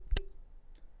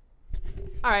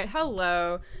All right,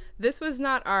 hello. This was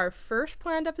not our first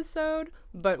planned episode,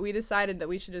 but we decided that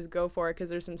we should just go for it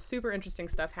because there's some super interesting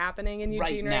stuff happening in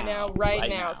Eugene right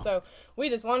now. So we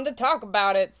just wanted to talk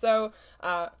about it. So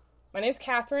my name's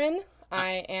Catherine.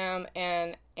 I am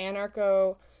an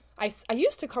anarcho... I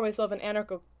used to call myself an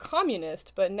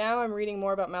anarcho-communist, but now I'm reading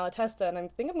more about Malatesta, and I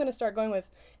think I'm going to start going with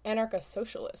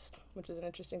anarcho-socialist, which is an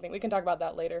interesting thing. We can talk about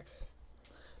that later.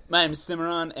 My name is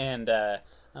Cimarron, and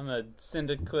I'm a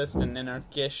syndicalist and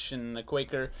anarchist and a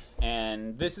Quaker,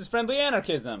 and this is Friendly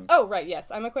Anarchism. Oh, right,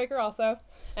 yes. I'm a Quaker also,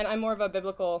 and I'm more of a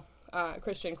biblical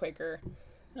Christian Quaker.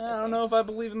 I don't know if I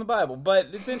believe in the Bible, but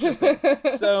it's interesting.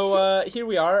 So here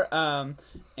we are,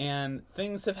 and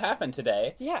things have happened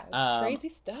today. Yeah, crazy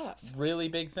stuff. Really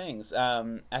big things.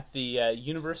 At the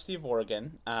University of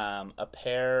Oregon, a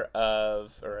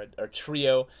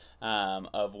trio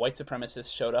of white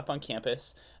supremacists showed up on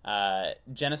campus.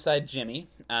 Genocide Jimmy,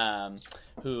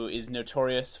 who is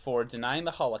notorious for denying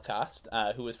the Holocaust,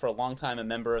 who was for a long time a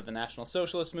member of the National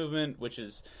Socialist Movement, which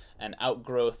is an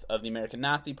outgrowth of the American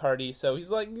Nazi Party. So he's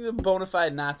like a bona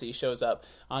fide Nazi, shows up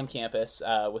on campus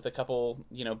with a couple,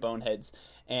 boneheads,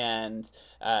 and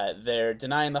they're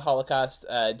denying the Holocaust.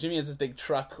 Jimmy has this big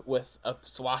truck with a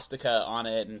swastika on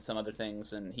it and some other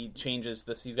things, and he changes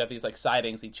this. He's got these like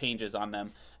sidings. He changes on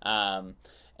them.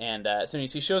 So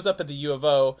he shows up at the U of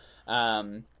O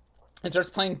and starts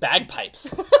playing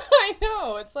bagpipes. I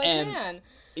know. It's like, man.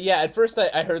 Yeah, at first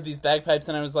I heard these bagpipes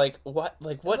and I was like, what?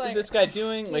 What is this guy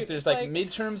doing? Dude, like, there's like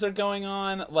midterms are going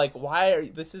on. Like,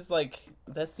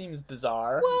 that seems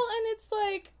bizarre. Well, and it's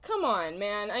like, come on,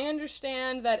 man. I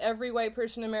understand that every white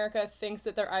person in America thinks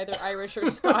that they're either Irish or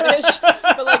Scottish,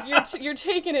 but like you're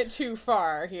taking it too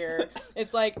far here.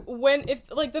 It's like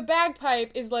if the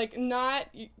bagpipe is like not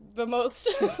the most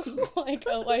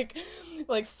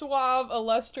like suave,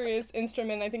 illustrious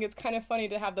instrument. I think it's kind of funny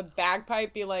to have the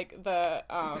bagpipe be like the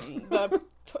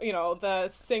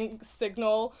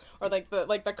signal or like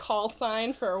the call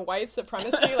sign for white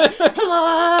supremacy. Like,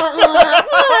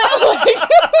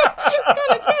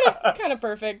 it's kind of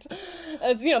perfect.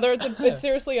 It's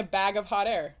seriously a bag of hot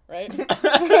air, right?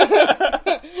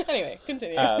 Anyway,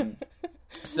 continue.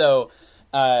 So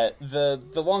the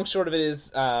long short of it is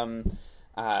some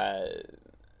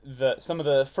of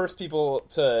the first people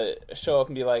to show up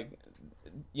and be like,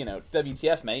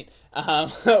 WTF, mate,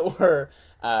 were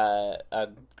a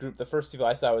group. The first people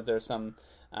I saw was there's some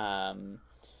a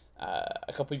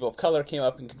couple people of color came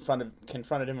up and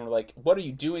confronted him and were like, "What are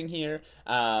you doing here?"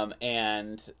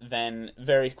 And then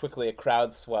very quickly a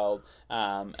crowd swelled,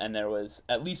 and there was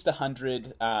at least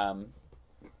 100,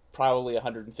 probably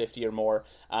 150 or more,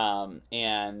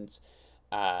 and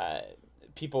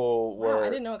people were... Wow, I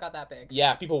didn't know it got that big.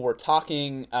 Yeah, people were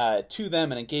talking to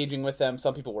them and engaging with them.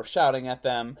 Some people were shouting at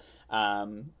them.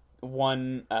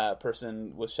 One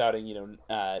person was shouting,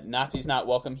 Nazis not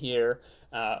welcome here,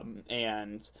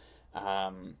 and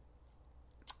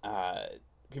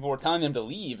people were telling them to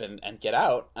leave and get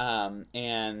out.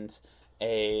 And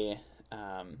do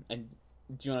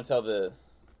you want to tell the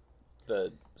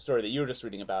story that you were just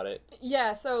reading about it?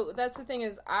 Yeah, so that's the thing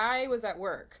is I was at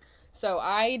work. So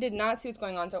I did not see what's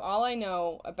going on. So all I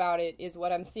know about it is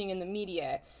what I'm seeing in the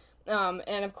media.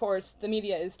 And of course, the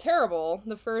media is terrible.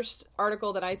 The first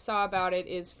article that I saw about it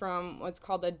is from what's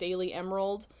called the Daily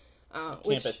Emerald.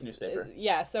 Campus newspaper.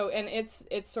 Yeah, so, and it's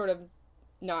sort of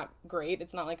not great.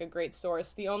 It's not like a great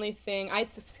source. The only thing,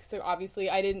 so obviously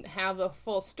I didn't have the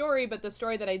full story, but the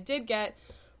story that I did get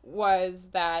was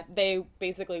that they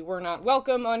basically were not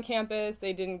welcome on campus.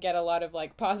 They didn't get a lot of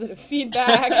like positive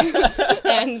feedback,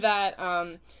 and that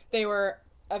they were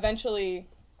eventually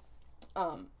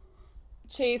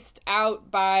chased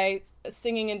out by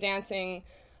singing and dancing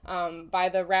by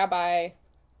the rabbi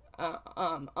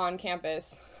on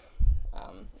campus.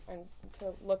 And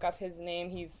to look up his name,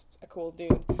 he's a cool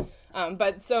dude.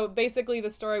 But so basically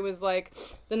the story was like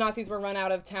the Nazis were run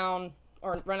out of town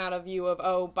or run out of U of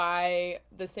O by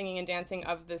the singing and dancing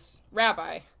of this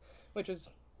rabbi, which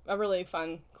was a really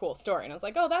fun, cool story. And I was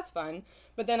like, oh, that's fun.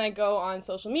 But then I go on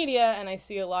social media and I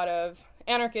see a lot of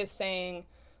anarchists saying,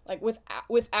 like,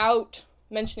 without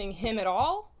mentioning him at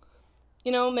all,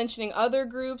 mentioning other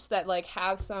groups that, like,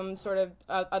 have some sort of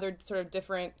other sort of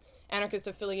different anarchist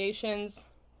affiliations,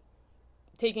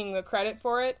 taking the credit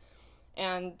for it.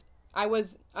 And I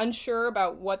was unsure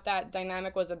about what that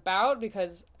dynamic was about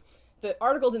because the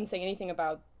article didn't say anything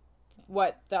about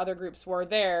what the other groups were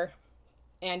there,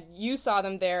 and you saw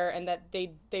them there, and that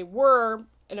they were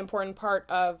an important part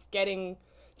of getting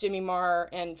Jimmy Marr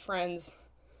and friends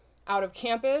out of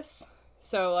campus.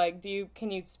 So, like,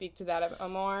 can you speak to that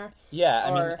more? Yeah,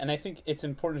 I mean, and I think it's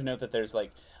important to note that there's,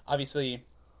 like, obviously,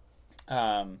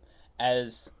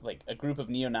 as, like, a group of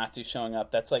neo-Nazis showing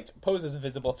up, that's, like, poses a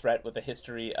visible threat with a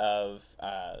history of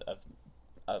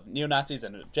neo-Nazis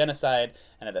and of genocide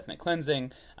and of ethnic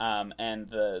cleansing, and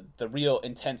the real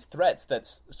intense threats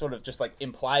that's sort of just, like,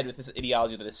 implied with this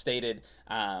ideology that is stated,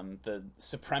 the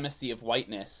supremacy of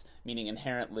whiteness, meaning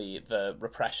inherently the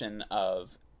repression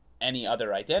of any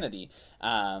other identity,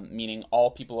 meaning all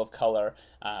people of color,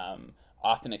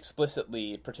 often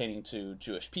explicitly pertaining to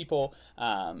Jewish people,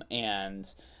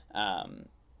 and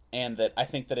that I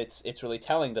think that it's really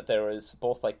telling that there was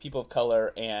both, like, people of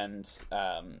color and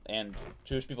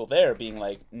Jewish people there being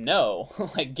like, no,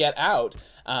 like, get out,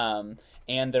 and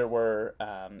there were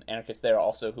anarchists there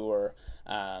also who were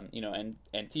and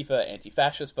Antifa,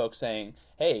 anti-fascist folks saying,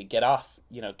 hey, get off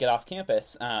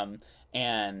campus, and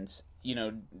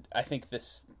I think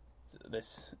this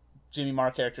Jimmy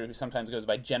Marr character, who sometimes goes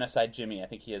by Genocide Jimmy, I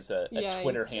think he has a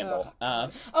Twitter handle.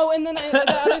 And then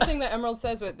the other thing that Emerald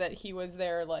says with that he was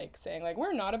there, like, saying, like,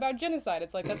 we're not about genocide.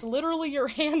 It's like, that's literally your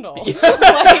handle. Like,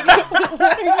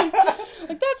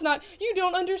 that's not, you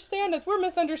don't understand us. We're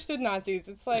misunderstood Nazis.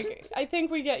 It's like, I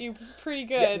think we get you pretty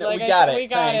good. Yeah, no, like, we got it. We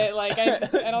got Thanks. it. Like,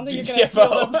 I don't think you're gonna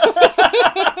feel them.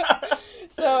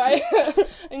 So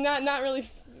I'm not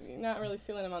really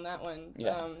feeling him on that one.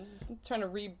 Yeah. Trying to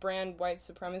rebrand white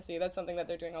supremacy. That's something that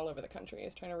they're doing all over the country,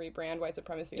 is trying to rebrand white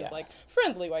supremacy as, like,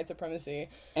 friendly white supremacy.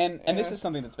 And this is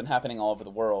something that's been happening all over the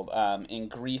world. In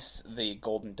Greece, the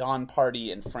Golden Dawn Party.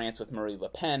 In France with Marie Le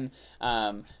Pen.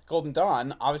 Golden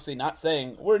Dawn, obviously not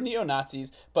saying we're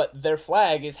neo-Nazis, but their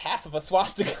flag is half of a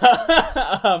swastika.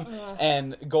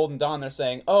 And Golden Dawn, they're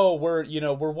saying, oh, we're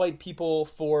white people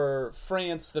for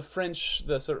France, the French,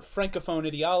 the sort of Francophone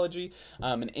ideology.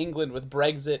 In England with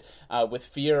Brexit, with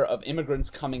fear of immigrants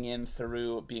coming in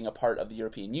through being a part of the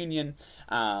European Union.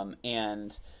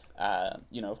 And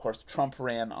of course, Trump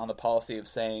ran on the policy of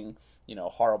saying,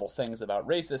 horrible things about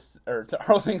racists, or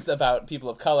horrible things about people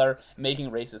of color, and he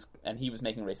was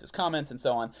making racist comments and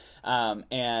so on.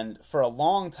 And for a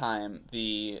long time,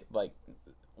 the, like,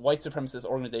 white supremacist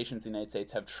organizations in the United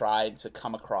States have tried to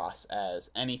come across as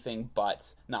anything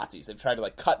but Nazis. They've tried to,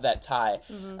 like, cut that tie.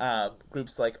 Mm-hmm.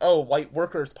 Groups like, white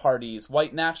workers' parties,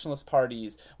 white nationalist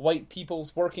parties, white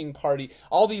people's working party,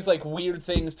 all these, like, weird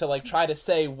things to, like, try to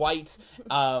say white,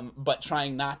 but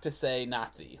trying not to say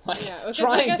Nazi. Like,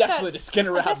 trying desperately to skin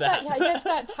around that. I guess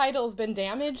that title's been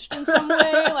damaged in some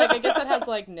way. Like, I guess that has,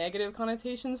 like, negative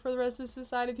connotations for the rest of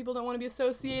society people don't want to be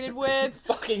associated with.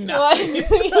 Fucking Nazis.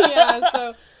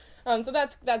 So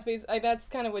that's basically, that's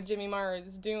kind of what Jimmy Marr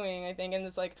is doing, I think, and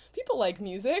it's like, people like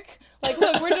music. Like,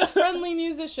 look, we're just friendly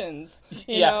musicians.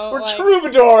 You know? We're, like,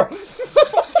 troubadours.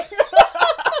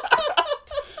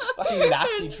 Fucking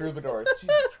Nazi troubadours.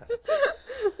 Jesus Christ.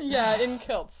 Yeah, in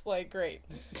kilts. Like, great.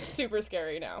 Super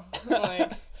scary now.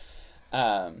 Like,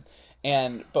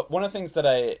 but one of the things that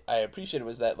I appreciated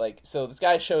was that, like, so this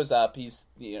guy shows up, he's,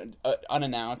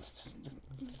 unannounced,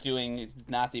 doing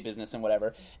Nazi business and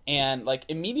whatever, and, like,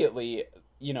 immediately,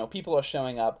 people are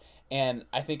showing up, and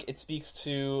I think it speaks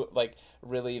to, like,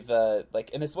 really the,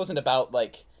 like, and this wasn't about,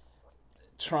 like,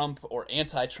 Trump or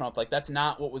anti-Trump, like, that's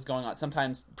not what was going on.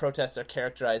 Sometimes protests are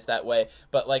characterized that way,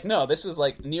 but, like, no, this was,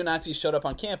 like, neo-Nazis showed up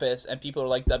on campus, and people are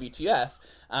like, WTF,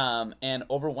 and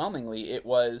overwhelmingly, it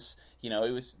was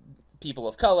people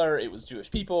of color, it was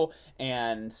Jewish people,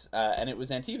 and it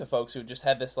was Antifa folks who just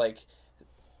had this, like,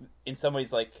 in some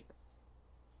ways, like,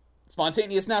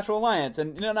 spontaneous natural alliance,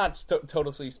 and not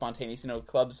totally spontaneous.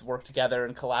 Clubs work together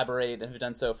and collaborate and have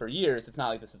done so for years. It's not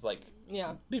like this is like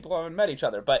people haven't met each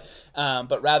other, but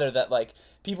rather that, like,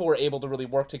 people were able to really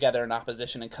work together in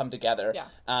opposition and come together.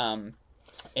 And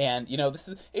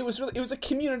it was a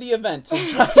community event to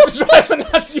drive the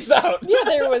Nazis out. Yeah,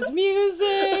 there was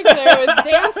music, there was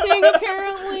dancing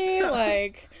apparently,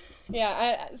 like,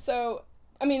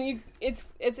 it's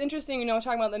interesting,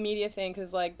 talking about the media thing,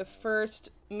 because, like, the first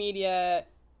media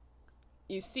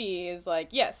you see is like,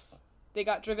 yes, they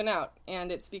got driven out,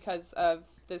 and it's because of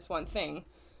this one thing.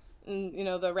 And,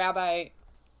 the rabbi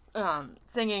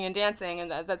singing and dancing,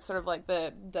 and that's sort of like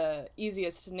the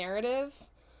easiest narrative,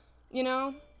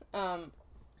 I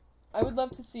would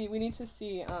love to see, we need to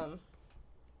see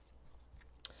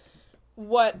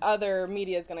what other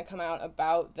media is going to come out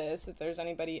about this, if there's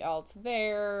anybody else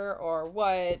there or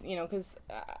what, because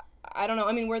I don't know.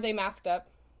 I mean, were they masked up?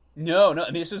 No.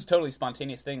 I mean, this is a totally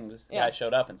spontaneous thing. This guy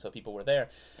showed up, and so people were there.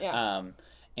 So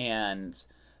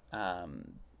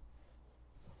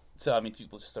I mean,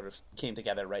 people just sort of came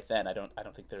together right then. I don't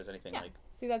think there was anything like.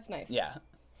 See, that's nice. Yeah.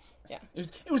 Yeah.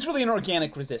 It was really an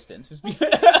organic resistance. It was See,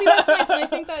 that's nice, and I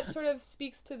think that sort of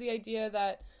speaks to the idea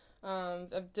that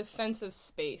of defensive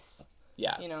space.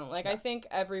 Yeah. You know, like, I think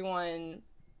everyone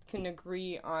can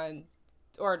agree on,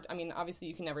 or, I mean, obviously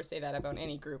you can never say that about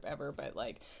any group ever, but,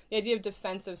 like, the idea of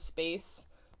defensive space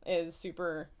is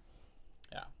super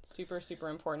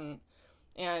important.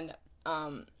 And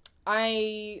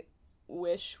I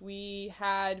wish we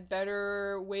had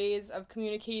better ways of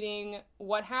communicating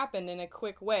what happened in a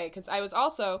quick way, because I was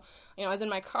also, you know, I was in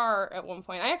my car at one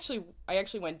point. I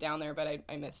actually went down there, but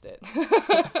I missed it.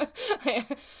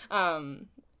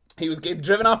 He was getting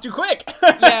driven off too quick.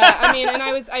 Yeah, I mean, and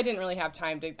I didn't really have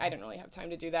time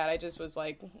to do that. I just was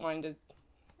like wanting to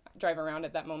drive around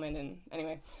at that moment, and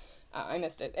anyway, I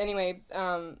missed it. Anyway,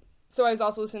 so I was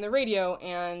also listening to the radio,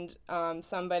 and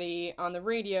somebody on the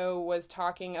radio was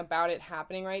talking about it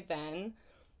happening right then,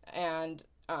 and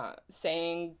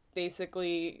saying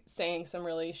some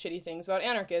really shitty things about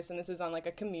anarchists, and this was on like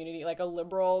a community, like a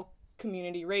liberal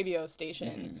community radio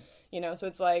station, you know, so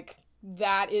it's like,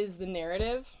 that is the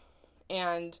narrative,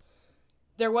 and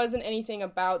there wasn't anything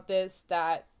about this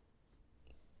that,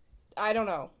 I don't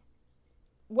know,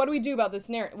 what do we do about this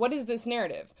narrative? What is this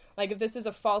narrative? Like, if this is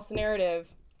a false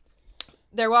narrative,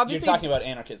 there will obviously... You're talking about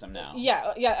anarchism now.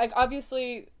 Yeah, like,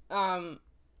 obviously,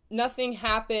 nothing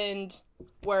happened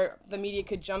where the media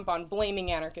could jump on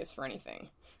blaming anarchists for anything,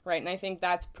 right? And I think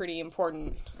that's pretty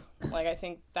important. Like, I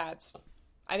think that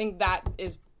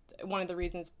is one of the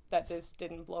reasons that this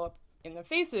didn't blow up in the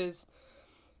faces,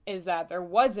 is that there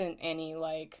wasn't any,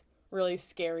 like, really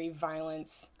scary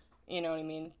violence, you know what I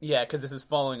mean? Yeah, because this is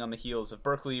following on the heels of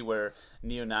Berkeley, where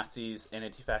neo-Nazis and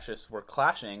anti-fascists were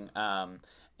clashing,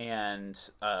 and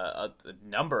a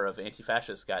number of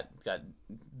anti-fascists got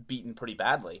beaten pretty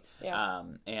badly. Yeah.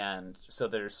 And so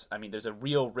there's a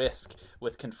real risk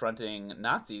with confronting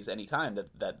Nazis anytime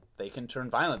that they can turn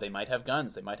violent. They might have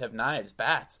guns, they might have knives,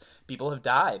 bats. People have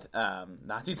died.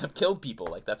 Nazis have killed people.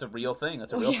 Like, that's a real thing.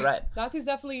 That's a real threat. Nazis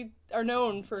definitely are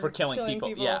known for killing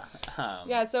people. Yeah.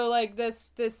 Yeah, so, like,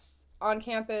 this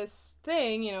on-campus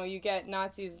thing, you know, you get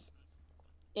Nazis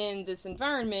in this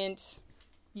environment,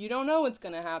 you don't know what's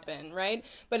going to happen, right?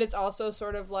 But it's also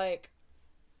sort of like,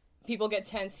 people get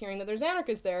tense hearing that there's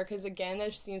anarchists there, because, again,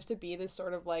 there seems to be this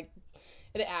sort of, like,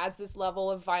 it adds this level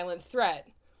of violent threat,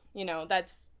 you know,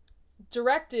 that's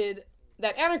directed,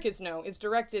 that anarchists know is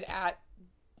directed at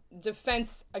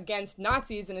defense against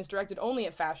Nazis and is directed only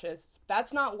at fascists.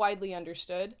 That's not widely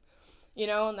understood, you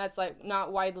know, and that's, like,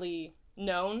 not widely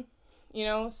known, you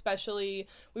know, especially,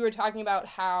 we were talking about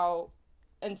how,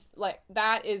 and, like,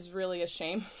 that is really a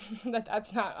shame that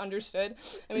that's not understood.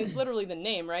 I mean, it's literally the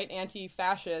name, right?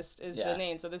 Anti-fascist is the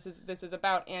name. So this is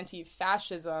about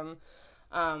anti-fascism,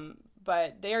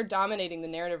 but they are dominating the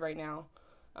narrative right now.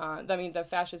 I mean, the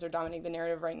fascists are dominating the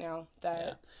narrative right now.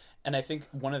 And I think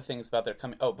one of the things about their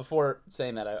coming... Oh, before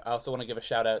saying that, I also want to give a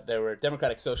shout-out. There were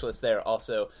Democratic Socialists there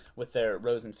also with their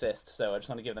Rose and Fist, so I just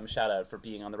want to give them a shout-out for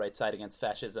being on the right side against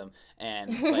fascism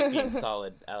and, like, being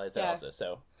solid allies there also,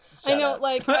 so... I know,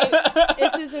 like,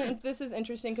 this is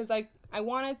interesting, because I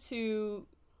wanted to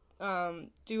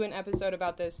do an episode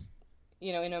about this,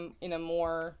 you know, in a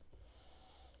more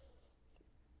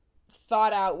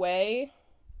thought-out way,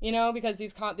 you know, because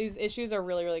these issues are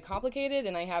really, really complicated,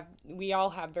 and we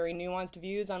all have very nuanced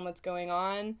views on what's going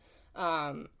on.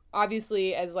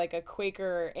 Obviously, as, like, a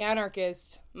Quaker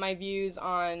anarchist, my views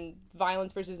on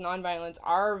violence versus nonviolence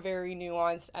are very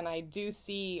nuanced, and I do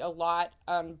see a lot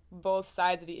on both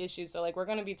sides of the issue. So, like, we're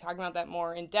going to be talking about that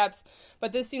more in depth,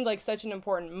 but this seemed like such an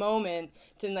important moment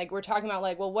to, like, we're talking about,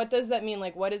 like, well, what does that mean?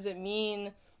 Like, what does it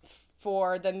mean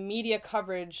for the media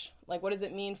coverage? Like, what does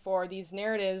it mean for these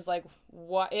narratives? Like,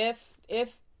 what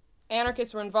if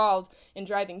anarchists were involved in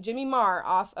driving Jimmy Marr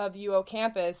off of UO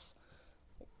campus?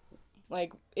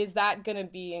 Like, is that going to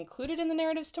be included in the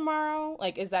narratives tomorrow?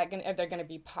 Like, are there going to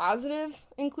be positive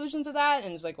inclusions of that?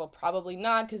 And it's like, well, probably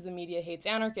not, because the media hates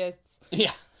anarchists.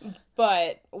 Yeah.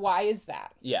 But why is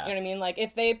that? Yeah. You know what I mean? Like,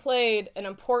 if they played an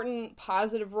important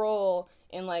positive role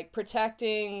in, like,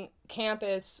 protecting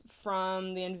campus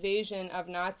from the invasion of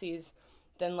Nazis,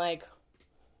 then, like,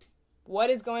 what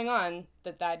is going on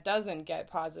that doesn't get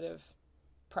positive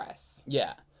press?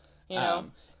 Yeah. You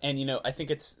know? And, you know, I think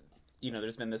it's... You know,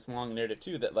 there's been this long narrative,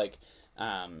 too, that, like,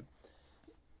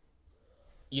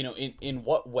 you know, in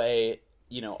what way,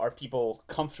 you know, are people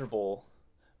comfortable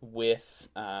with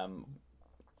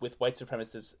white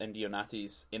supremacists and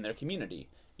neo-Nazis in their community?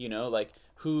 You know, like,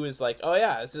 who is like, oh,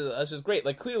 yeah, this is great.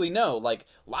 Like, clearly, no. Like,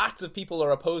 lots of people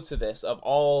are opposed to this of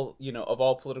all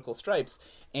political stripes.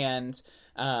 And,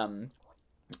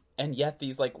 and yet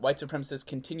these like white supremacists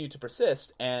continue to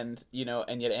persist, and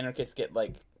and yet anarchists get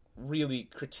like really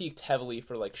critiqued heavily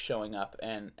for like showing up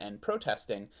and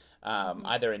protesting,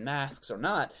 either in masks or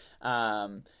not.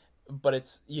 But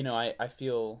it's I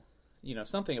feel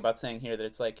something about saying here that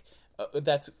it's like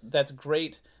that's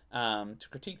great to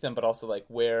critique them, but also like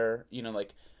where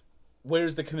like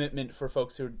where's the commitment for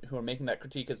folks who are making that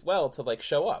critique as well to like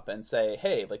show up and say,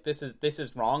 hey, like this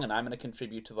is wrong, and I'm going to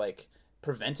contribute to like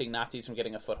preventing Nazis from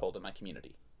getting a foothold in my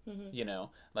community.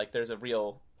 Like there's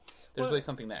really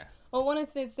something there. Well, one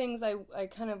of the things I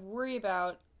kind of worry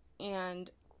about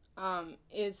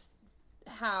is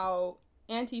how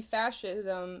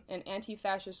anti-fascism and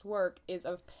anti-fascist work is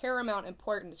of paramount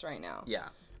importance right now. Yeah.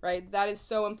 Right? That is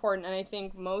so important, and I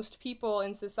think most people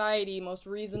in society, most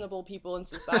reasonable people in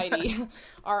society,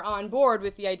 are on board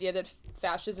with the idea that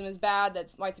fascism is bad,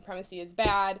 that white supremacy is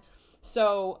bad.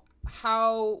 So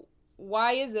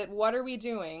what are we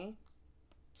doing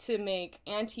to make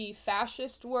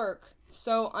anti-fascist work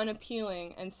so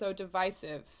unappealing and so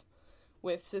divisive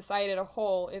with society as a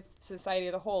whole, if society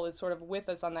as a whole is sort of with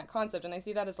us on that concept? And I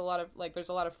see that as a lot of, like, there's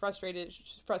a lot of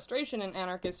frustration in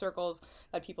anarchist circles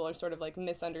that people are sort of, like,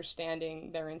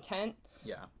 misunderstanding their intent.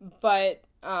 Yeah. But,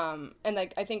 and,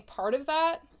 like, I think part of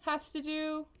that has to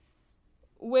do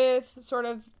with sort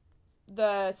of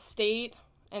the state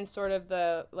and sort of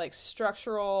the, like,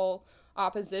 structural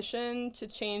opposition to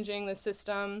changing the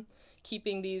system,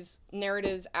 keeping these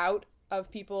narratives out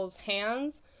of people's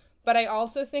hands. But I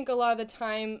also think a lot of the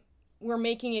time we're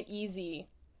making it easy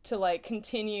to, like,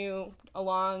 continue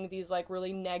along these, like,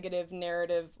 really negative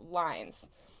narrative lines,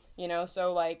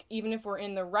 So, like, even if we're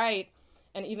in the right,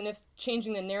 and even if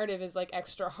changing the narrative is, like,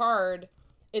 extra hard,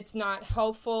 it's not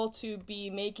helpful to be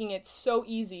making it so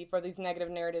easy for these negative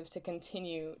narratives to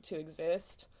continue to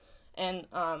exist. And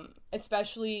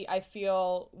especially I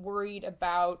feel worried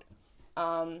about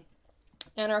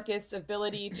anarchists'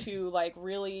 ability to, like,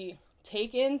 really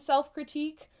take in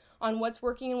self-critique on what's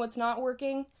working and what's not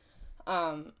working.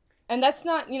 And that's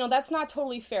not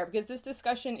totally fair, because this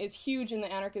discussion is huge in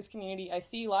the anarchist community. I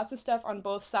see lots of stuff on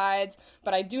both sides,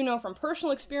 but I do know from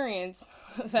personal experience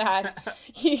that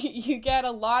you get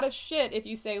a lot of shit if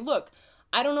you say, look,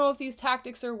 I don't know if these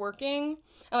tactics are working.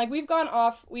 And, like,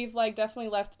 we've, like, definitely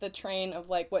left the train of,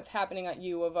 like, what's happening at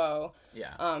U of O.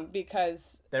 Yeah.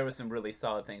 Because there was some really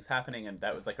solid things happening, and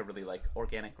that was, like, a really, like,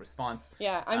 organic response.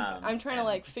 Yeah, I'm trying to,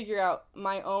 like, figure out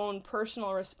my own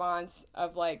personal response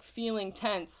of, like, feeling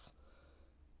tense,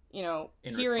 hearing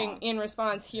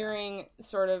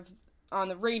sort of on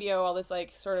the radio all this,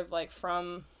 like, sort of, like,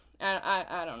 from...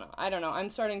 I don't know.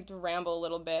 I'm starting to ramble a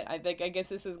little bit. I guess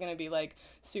this is going to be, like,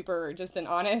 super just an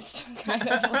honest kind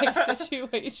of, like,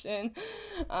 situation.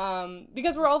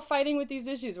 Because we're all fighting with these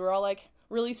issues. We're all, like,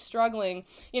 really struggling.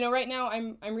 Right now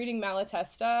I'm reading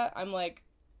Malatesta. I'm, like,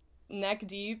 neck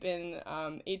deep in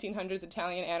 1800s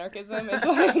Italian anarchism. It's,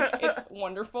 like, it's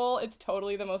wonderful. It's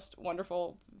totally the most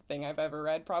wonderful thing I've ever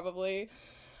read, probably.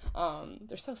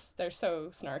 They're so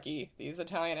snarky, these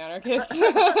Italian anarchists.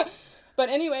 But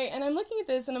anyway, and I'm looking at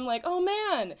this and I'm like, oh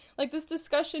man, like, this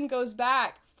discussion goes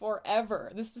back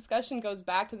forever. This discussion goes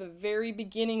back to the very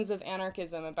beginnings of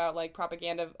anarchism about, like,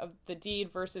 propaganda of the deed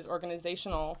versus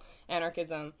organizational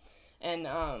anarchism. And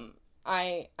I'm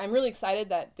really excited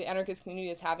that the anarchist community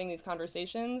is having these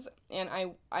conversations, and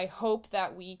I hope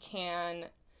that we can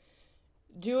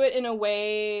do it in a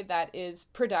way that is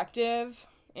productive.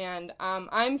 And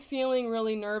I'm feeling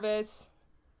really nervous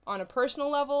on a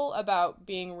personal level about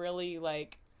being really,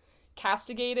 like,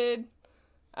 castigated,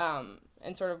 and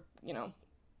sort of,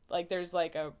 like, there's,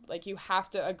 like, you have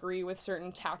to agree with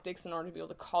certain tactics in order to be able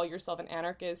to call yourself an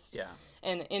anarchist. Yeah.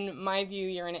 And in my view,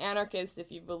 you're an anarchist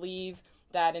if you believe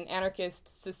that an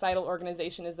anarchist societal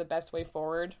organization is the best way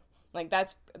forward. Like, I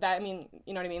mean,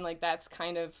 you know what I mean? Like, that's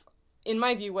kind of, in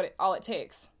my view, all it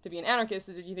takes to be an anarchist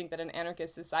is if you think that an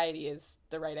anarchist society is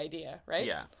the right idea, right?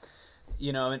 Yeah.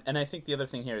 And I think the other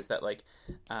thing here is that, like,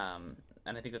 and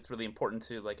I think that's really important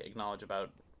to, like, acknowledge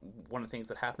about one of the things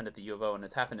that happened at the U of O and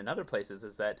has happened in other places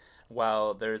is that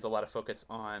while there's a lot of focus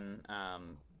on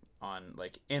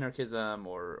like, anarchism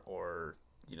or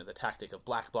the tactic of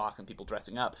black bloc and people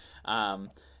dressing up,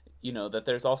 that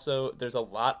there's a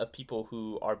lot of people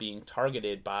who are being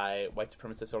targeted by white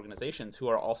supremacist organizations who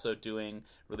are also doing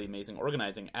really amazing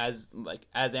organizing as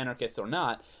anarchists or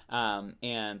not,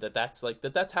 and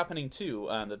that's happening too.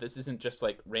 That this isn't just,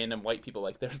 like, random white people.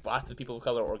 Like, there's lots of people of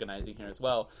color organizing here as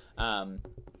well,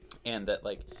 and that,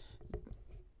 like,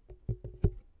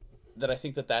 that I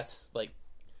think that's like.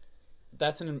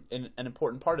 That's an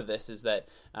important part of this, is that,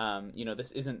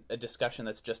 this isn't a discussion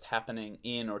that's just happening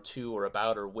in or to or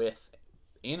about or with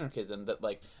anarchism, that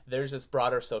like there's this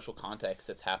broader social context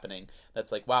that's happening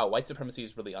that's like, wow, white supremacy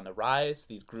is really on the rise.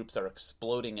 These groups are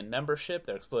exploding in membership,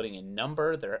 they're exploding in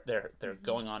number, they're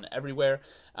going on everywhere,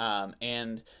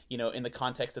 and you know, in the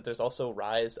context that there's also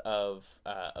rise of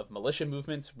militia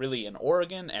movements really in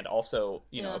Oregon and also,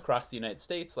 you know, across the United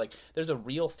States. Like there's a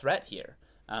real threat here.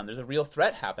 There's a real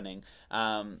threat happening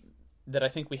that I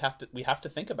think we have to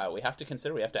think about. We have to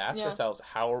consider. We have to ask ourselves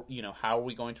how are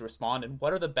we going to respond, and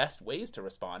what are the best ways to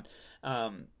respond.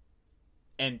 And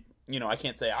you know, I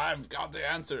can't say I've got the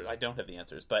answer. I don't have the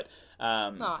answers, but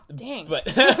dang. But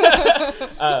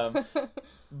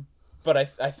but I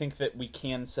think that we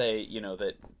can say, you know,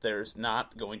 that there's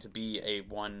not going to be a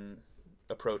one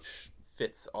approach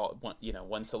fits all.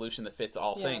 One solution that fits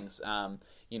all things.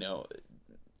 You know.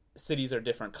 Cities are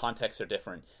different, contexts are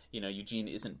different. You know, Eugene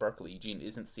isn't Berkeley. Eugene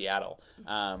isn't Seattle.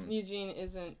 Eugene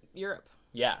isn't Europe.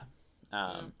 Yeah.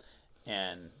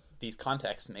 And these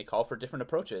contexts may call for different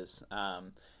approaches. I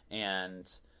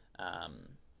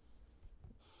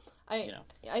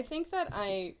think that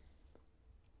I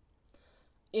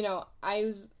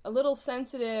was a little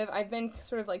sensitive. I've been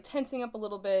sort of like tensing up a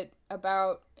little bit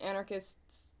about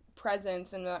anarchists'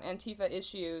 presence and the Antifa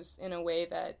issues in a way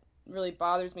that really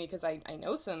bothers me, because I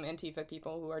know some Antifa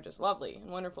people who are just lovely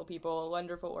and wonderful people,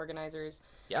 wonderful organizers.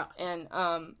 Yeah. And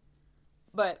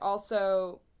but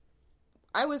also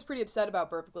I was pretty upset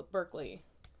about Berkeley.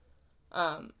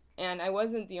 And I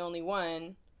wasn't the only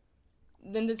one.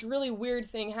 Then this really weird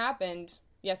thing happened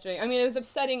yesterday. I mean, it was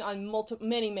upsetting on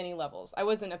many levels. I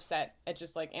wasn't upset at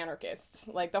just like anarchists.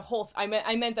 Like the whole I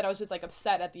meant that I was just like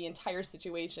upset at the entire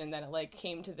situation, that it like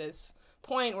came to this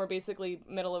point where basically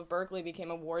middle of Berkeley became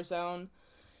a war zone,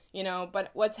 you know. But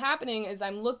what's happening is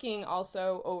I'm looking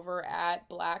also over at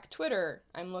Black Twitter.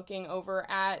 I'm looking over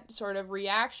at sort of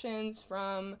reactions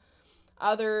from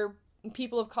other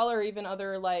people of color, even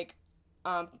other like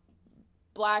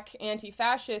Black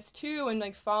anti-fascists too, and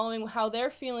like following how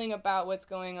they're feeling about what's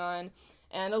going on,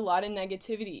 and a lot of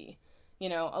negativity, you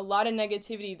know, a lot of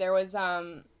negativity. There was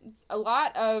a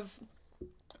lot of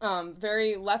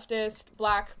very leftist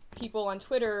Black people on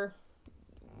Twitter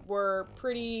were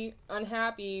pretty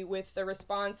unhappy with the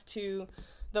response to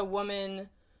the woman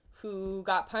who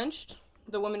got punched,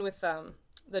 the woman with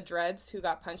the dreads who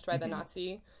got punched by the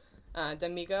Nazi,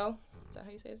 D'Amico. Is that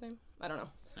how you say his name? I don't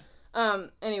know.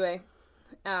 Anyway,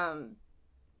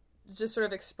 just sort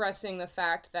of expressing the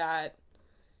fact that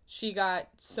she got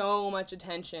so much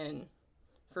attention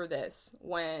for this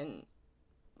when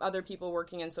other people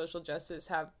working in social justice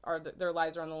their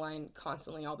lives are on the line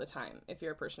constantly all the time if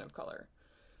you're a person of color,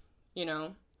 you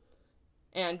know.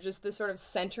 And just this sort of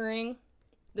centering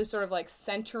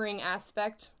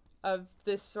aspect of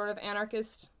this sort of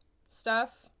anarchist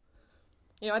stuff.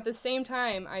 You know, at the same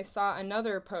time, I saw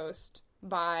another post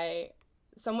by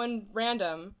someone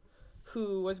random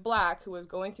who was Black, who was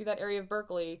going through that area of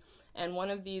Berkeley, and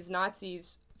one of these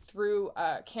Nazis threw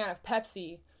a can of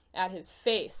Pepsi at his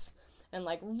face and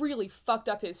like really fucked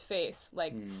up his face,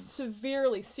 like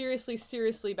severely,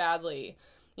 seriously badly.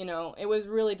 You know, it was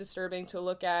really disturbing to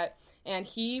look at. And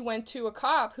he went to a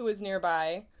cop who was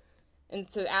nearby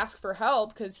and to ask for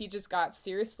help because he just got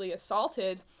seriously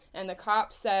assaulted. And the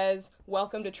cop says,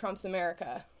 "Welcome to Trump's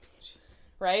America." Jeez.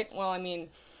 Right? Well, I mean,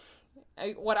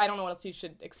 I don't know what else you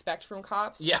should expect from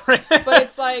cops. Yeah, right. But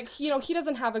it's like, you know, he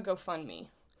doesn't have a GoFundMe.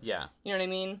 Yeah. You know what I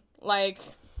mean? Like,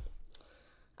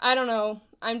 I don't know.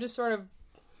 I'm just sort of,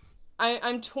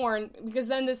 I'm torn because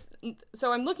then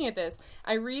so I'm looking at this.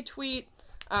 I retweet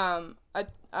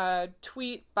a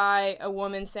tweet by a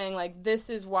woman saying like, this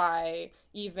is why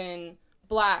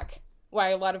why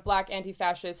a lot of Black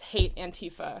anti-fascists hate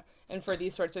Antifa and for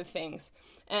these sorts of things.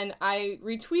 And I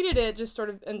retweeted it just sort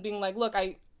of and being like, look,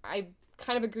 I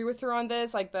kind of agree with her on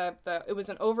this. Like it was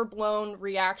an overblown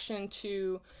reaction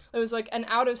to, it was like an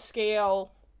out of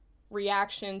scale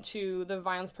reaction to the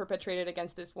violence perpetrated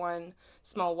against this one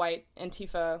small white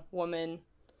Antifa woman,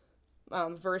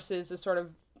 versus a sort of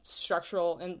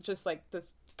structural and just like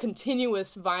this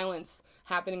continuous violence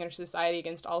happening in our society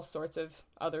against all sorts of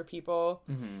other people.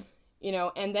 Mm-hmm. You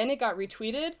know, and then it got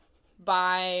retweeted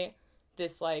by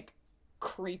this like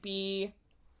creepy,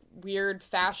 weird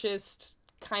fascist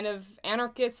kind of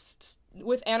anarchist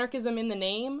with anarchism in the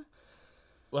name.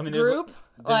 Well, I mean, group.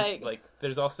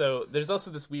 There's also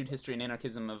this weird history in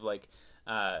anarchism of like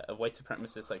of white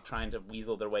supremacists like trying to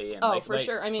weasel their way in. Oh, like, for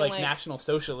sure. I mean, like National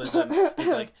Socialism is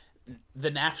like the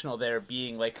national there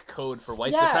being like code for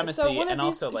white supremacy, and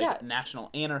also like national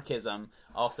anarchism.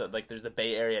 Also, like there's the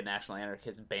Bay Area national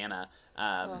anarchist BANA,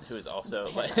 who is also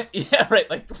like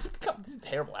like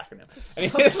terrible acronym.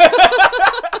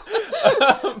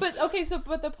 But okay,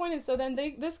 but the point is, so then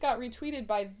this got retweeted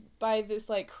by this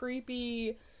like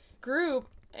creepy group,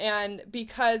 and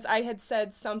because I had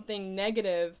said something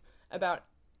negative about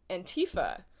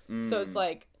Antifa, so it's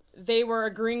like they were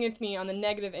agreeing with me on the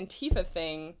negative Antifa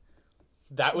thing.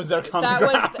 That was their common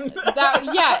ground.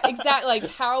 Yeah, exactly. Like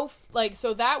how, like,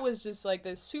 so that was just like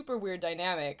this super weird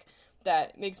dynamic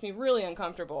that makes me really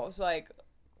uncomfortable. It's like,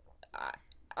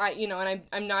 and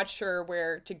I'm not sure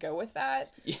where to go with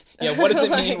that. Yeah, what does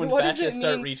it mean when fascists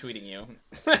start retweeting you?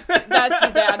 That's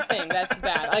a bad thing. That's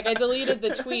bad. Like, I deleted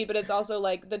the tweet, but it's also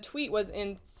like the tweet was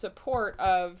in support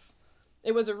of.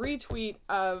 It was a retweet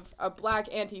of a black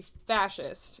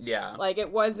anti-fascist. Yeah. Like,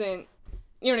 it wasn't.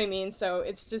 You know what I mean? So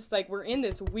it's just like we're in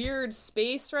this weird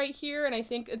space right here, and I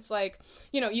think it's like,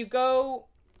 you go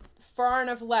far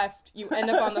enough left, you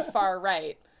end up on the far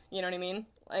right. You know what I mean?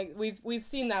 Like we've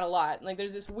seen that a lot. Like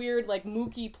there's this weird like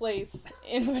mooky place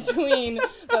in between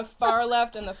the far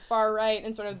left and the far right,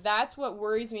 and sort of that's what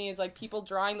worries me is like people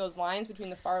drawing those lines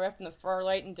between the far left and the far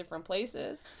right in different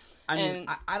places. I mean,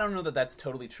 I don't know that that's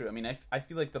totally true. I mean, I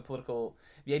feel like the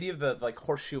idea of the like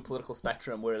horseshoe political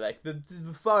spectrum where like the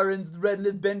far ends, the red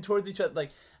and bend towards each other. Like,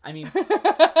 I mean,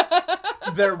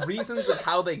 their reasons of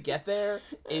how they get there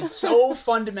is so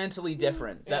fundamentally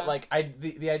different that like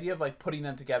the idea of like putting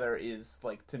them together is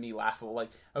like to me laughable. Like,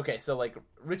 okay, so like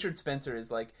Richard Spencer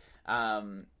is like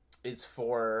is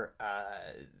for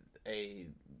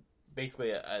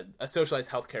basically a socialized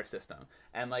healthcare system.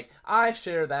 And, like, I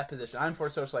share that position. I'm for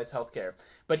socialized healthcare.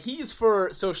 But he's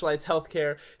for socialized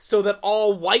healthcare so that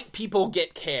all white people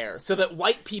get care. So that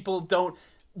white people don't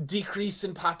decrease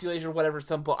in population or whatever.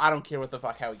 I don't care what the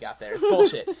fuck how we got there. It's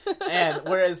bullshit. And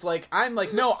whereas, like, I'm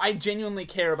like, no, I genuinely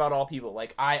care about all people.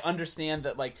 Like, I understand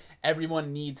that, like,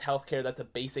 everyone needs healthcare. That's a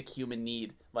basic human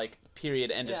need. Like,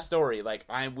 period, end of story. Like,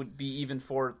 I would be even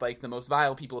for, like, the most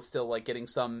vile people still, like, getting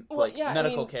some,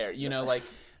 medical care, like,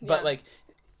 but, like,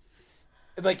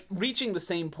 reaching the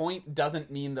same point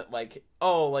doesn't mean that, like,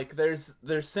 oh, like, there's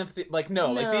sympathy, like,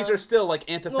 no, like, these are still,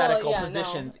 like, antithetical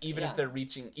positions, even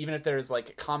if there's,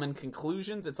 like, common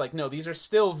conclusions, it's like, no, these are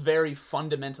still very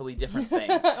fundamentally different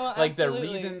things. Like, their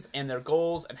reasons and their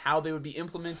goals and how they would be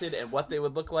implemented and what they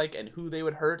would look like and who they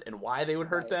would hurt and why they would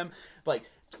hurt them, like,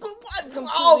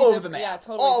 all over the map. Yeah,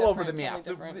 totally all over the map.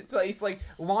 It's like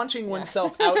launching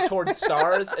oneself out towards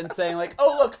stars and saying like,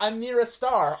 oh, look, I'm near a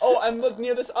star. Oh, I'm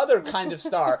near this other kind of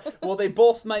star. Well, they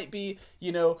both might be,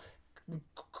 I'm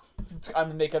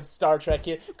gonna make up Star Trek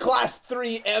here, Class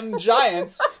 3M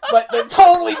giants, but they're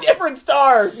totally different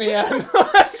stars, man.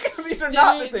 These are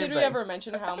not the same thing. Did we ever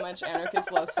mention how much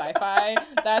anarchists love sci-fi?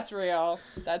 That's real.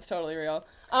 That's totally real.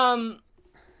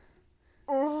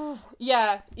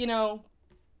 Yeah,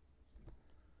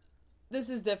 this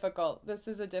is difficult. This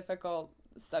is a difficult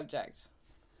subject.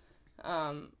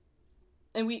 And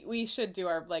we should do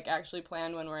our, like, actually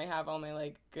plan one where I have all my,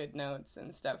 like, good notes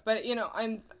and stuff. But,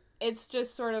 it's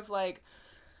just sort of, like,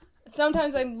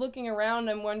 sometimes I'm looking around,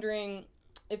 I'm wondering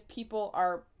if people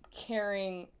are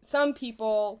carrying, some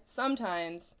people,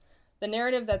 sometimes, the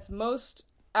narrative that's most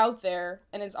out there,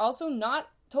 and is also not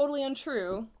totally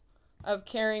untrue, of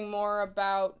caring more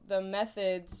about the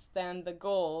methods than the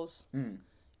goals.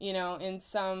 In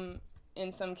some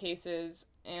cases,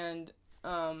 and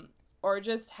or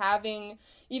just having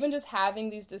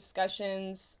these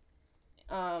discussions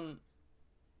in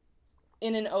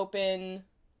an open,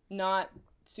 not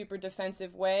super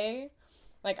defensive way.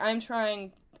 Like, I'm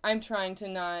trying to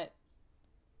not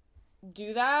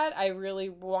do that. I really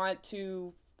want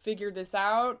to figure this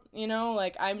out,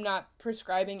 like, I'm not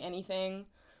prescribing anything,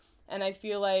 and I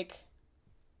feel like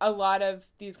a lot of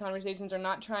these conversations are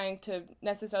not trying to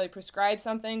necessarily prescribe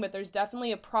something, but there's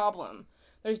definitely a problem.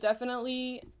 There's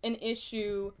definitely an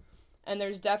issue, and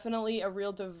there's definitely a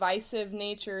real divisive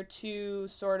nature to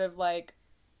sort of, like,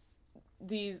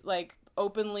 these, like,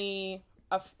 openly,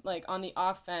 like, on the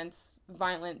offense,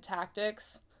 violent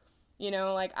tactics.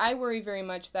 Like, I worry very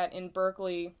much that in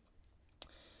Berkeley,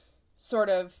 sort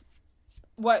of,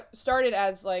 what started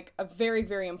as, like, a very,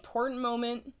 very important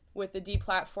moment with the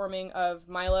deplatforming of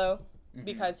Milo,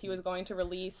 because he was going to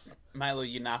release Milo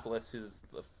Yiannopoulos, who's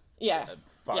the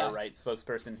far-right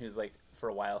spokesperson who's, like, for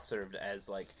a while served as,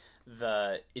 like,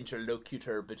 the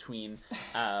interlocutor between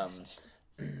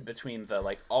between the,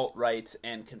 like, alt-right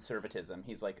and conservatism.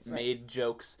 He's, like, made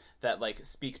jokes that, like,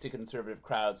 speak to conservative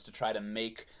crowds to try to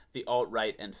make the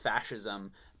alt-right and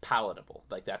fascism palatable.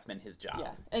 Like, that's been his job.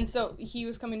 Yeah, and so he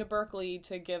was coming to Berkeley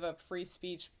to give a free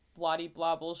speech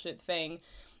blah-de-blah bullshit thing,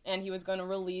 and he was going to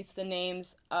release the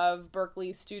names of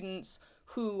Berkeley students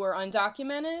who were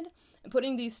undocumented and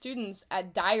putting these students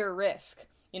at dire risk.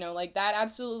 Like that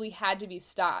absolutely had to be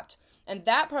stopped. And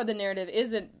that part of the narrative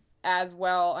isn't as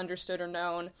well understood or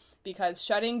known, because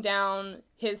shutting down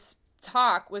his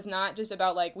talk was not just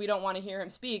about like, we don't want to hear him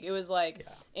speak. It was like,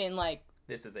 in like,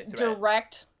 this is a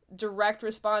threat. direct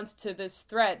response to this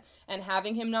threat, and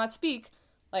having him not speak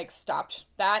like stopped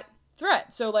that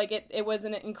threat. So like it was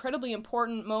an incredibly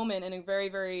important moment, and a very,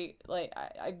 very like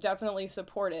I definitely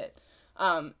support it.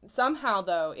 Somehow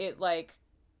though it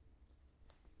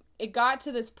got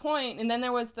to this point, and then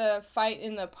there was the fight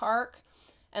in the park,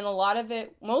 and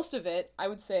most of it, I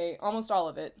would say almost all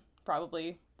of it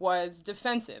probably, was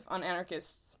defensive on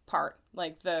anarchists' part.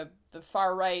 Like the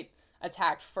far right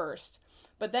attacked first.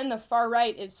 But then the far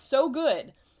right is so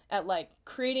good at like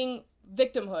creating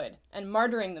victimhood and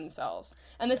martyring themselves.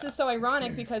 And this is so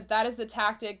ironic, because that is the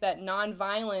tactic that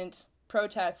nonviolent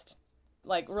protest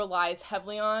like relies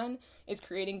heavily on, is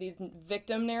creating these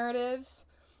victim narratives,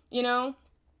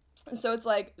 So it's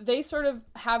like they sort of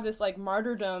have this like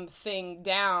martyrdom thing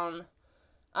down,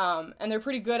 and they're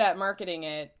pretty good at marketing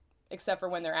it, except for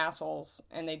when they're assholes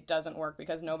and it doesn't work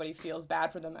because nobody feels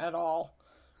bad for them at all.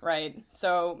 Right.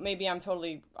 So maybe I'm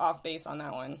totally off base on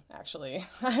that one, actually.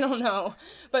 I don't know.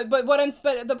 But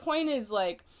the point is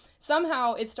like,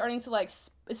 somehow it started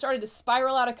to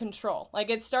spiral out of control.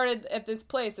 Like it started at this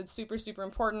place that's super, super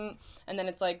important. And then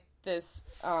it's like this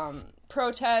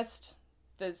protest,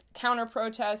 this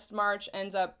counter-protest march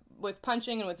ends up with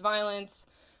punching and with violence,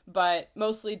 but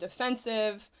mostly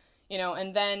defensive,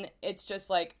 and then it's just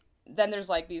like, then there's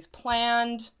like these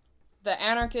planned, the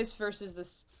anarchists versus the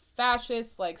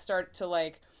fascists like start to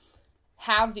like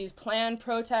have these planned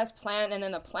protests, and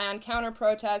then the planned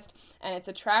counter-protest, and it's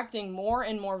attracting more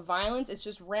and more violence. It's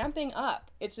just ramping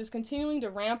up. It's just continuing to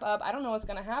ramp up. I don't know what's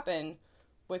going to happen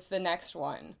with the next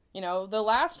one. The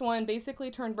last one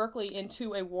basically turned Berkeley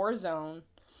into a war zone.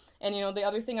 And, the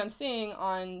other thing I'm seeing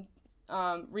on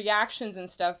reactions and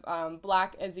stuff,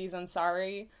 Black Aziz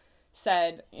Ansari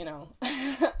said, look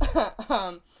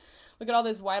at all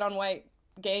this white-on-white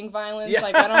gang violence. Yeah.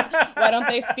 Like, why don't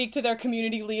they speak to their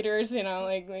community leaders?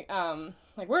 Like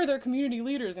where are their community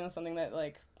leaders? Something that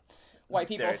like white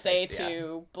people say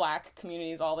to black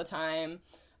communities all the time.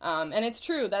 And it's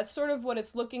true. That's sort of what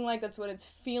it's looking like. That's what it's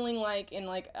feeling like, in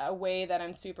like a way that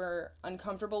I'm super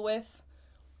uncomfortable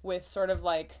with sort of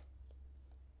like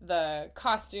the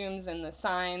costumes and the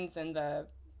signs and the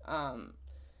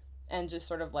and just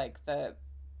sort of like the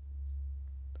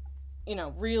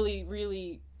really,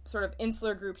 really sort of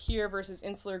insular group here versus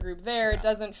insular group there. Yeah. It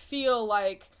doesn't feel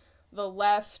like the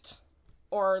left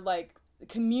or like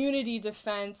community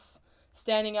defense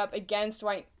standing up against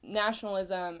white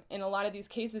nationalism. In a lot of these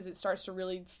cases, it starts to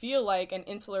really feel like an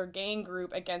insular gang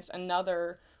group against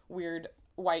another weird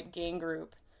white gang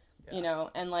group,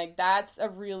 and like that's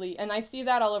and I see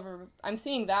that all over. I'm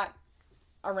seeing that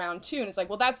around too, and it's like,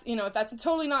 well, that's if that's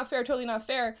totally not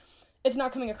fair, it's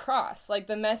not coming across. Like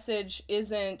the message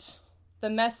isn't the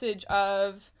message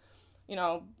of,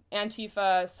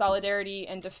 Antifa, solidarity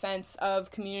and defense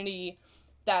of community.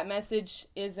 That message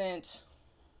isn't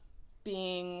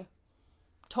being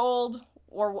told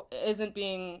or isn't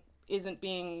being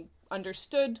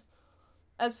understood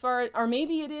as far, or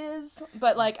maybe it is,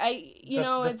 but like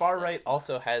the far right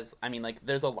also has,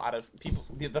 there's a lot of people,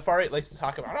 the far right likes to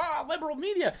talk about liberal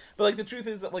media, but like the truth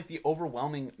is that like the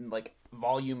overwhelming like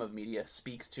volume of media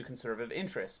speaks to conservative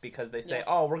interests, because they say,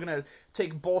 we're gonna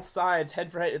take both sides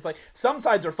head for head. It's like, some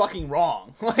sides are fucking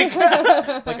wrong. Like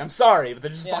I'm sorry, but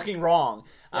they're just fucking wrong.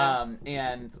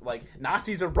 And like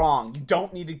Nazis are wrong. You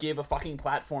don't need to give a fucking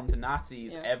platform to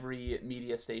Nazis. Every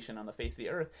media station on the face of the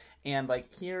earth. And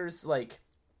like here's like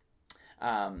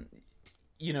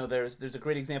there's a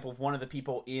great example of one of the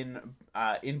people in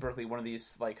Berkeley, one of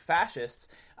these like fascists,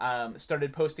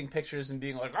 started posting pictures and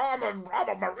being like, I'm a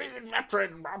Marine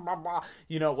veteran, blah, blah,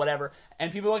 blah, whatever.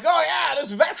 And people are like, oh yeah,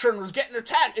 this veteran was getting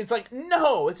attacked. It's like,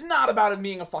 no, it's not about him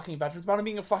being a fucking veteran. It's about him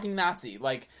being a fucking Nazi.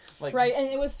 Like right. And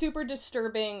it was super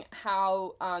disturbing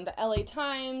how the LA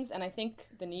Times and I think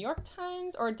the New York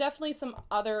Times, or definitely some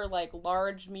other like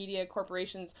large media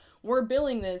corporations, were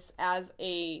billing this as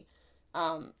a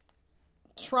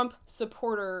Trump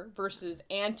supporter versus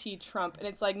anti-Trump, and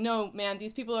it's like, no, man,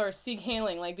 these people are Sieg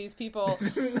Heiling. Like these people,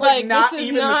 like not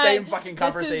even the same fucking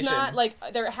conversation. This is not like,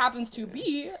 there happens to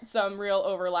be some real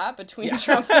overlap between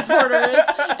Trump supporters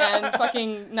and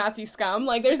fucking Nazi scum.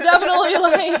 Like there's definitely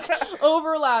like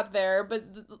overlap there, but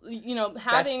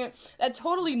having that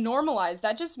totally normalized,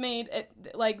 that just made it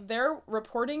like their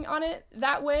reporting on it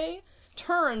that way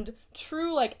turned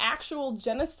true like actual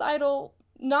genocidal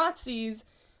Nazis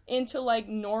into like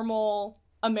normal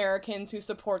Americans who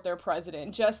support their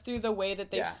president, just through the way that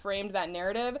they framed that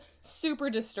narrative. Super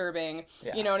disturbing.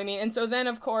 Yeah. You know what I mean? And so then,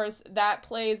 of course, that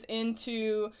plays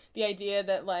into the idea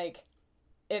that, like,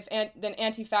 then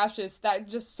anti-fascists, that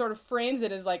just sort of frames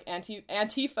it as, like,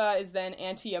 Antifa is then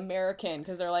anti-American,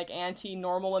 because they're, like,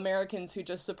 anti-normal Americans who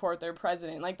just support their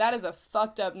president. Like, that is a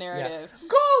fucked up narrative. Yeah.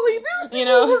 Golly, these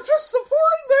people were just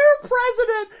supporting their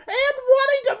president and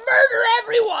wanting to murder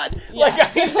everyone! Yeah.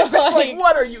 Like, it's just like,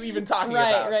 what are you even talking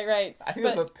about? Right. I think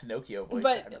that's a Pinocchio voice.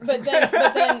 But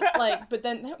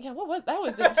then, yeah, what was, that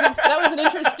was an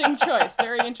interesting choice.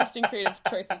 Very interesting creative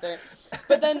choices there.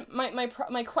 But then,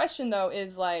 my question, though,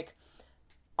 is, like,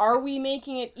 are we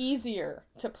making it easier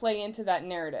to play into that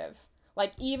narrative?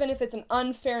 Like, even if it's an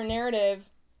unfair narrative,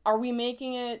 are we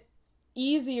making it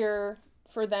easier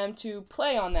for them to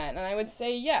play on that? And I would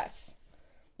say yes.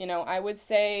 You know, I would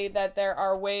say that there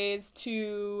are ways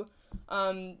to,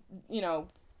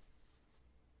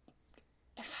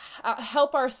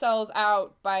 help ourselves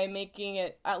out by making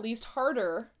it at least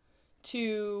harder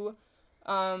to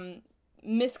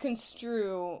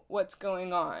misconstrue what's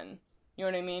going on. You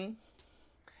know what I mean?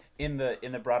 In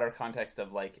the broader context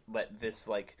of, like, let this,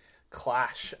 like,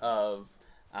 clash of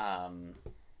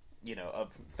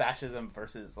of fascism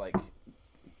versus, like,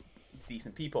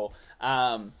 decent people,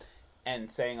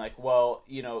 and saying, like, well,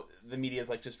 you know, the media is,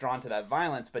 like, just drawn to that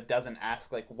violence, but doesn't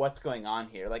ask, like, what's going on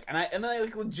here. Like, and I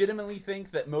like, legitimately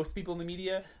think that most people in the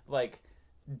media, like,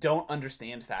 don't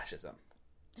understand fascism.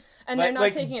 And they're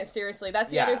not taking it seriously.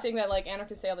 That's the other thing that, like,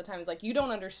 anarchists say all the time is, like, you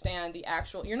don't understand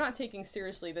you're not taking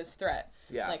seriously this threat.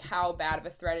 Yeah. Like, how bad of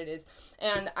a threat it is.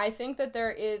 And I think that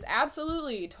there is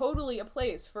absolutely, totally a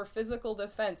place for physical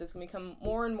defense. It's going to become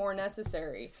more and more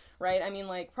necessary, right? I mean,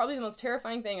 like, probably the most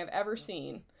terrifying thing I've ever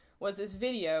seen was this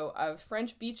video of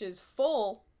French beaches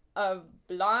full of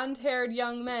blonde-haired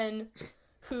young men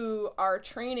who are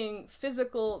training,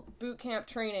 physical boot camp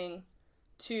training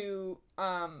to,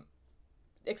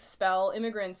 expel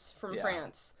immigrants from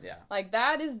France. Yeah. Like,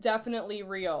 that is definitely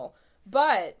real.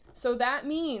 But, so that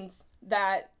means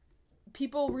that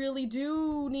people really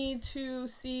do need to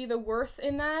see the worth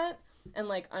in that and,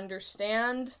 like,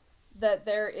 understand that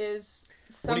there is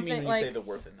something, what do you mean when you say the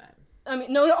worth in that? I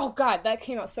mean, no, oh god, that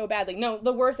came out so badly. No,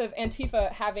 the worth of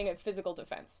Antifa having a physical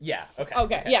defense. Yeah, okay.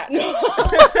 Okay, yeah. No,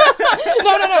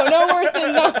 no worth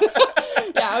in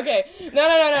yeah, okay.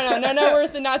 No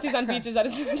worth in Nazis on beaches. That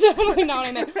is definitely not what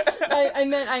I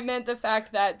meant. I meant the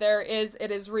fact that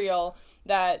it is real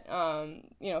that,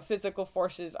 physical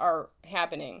forces are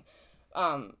happening. You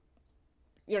know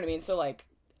what I mean? So, like,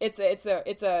 it's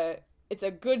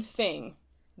a good thing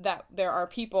that there are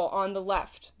people on the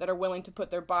left that are willing to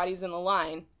put their bodies in the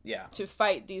line to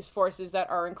fight these forces that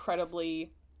are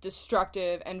incredibly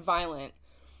destructive and violent.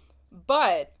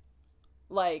 But,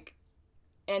 like,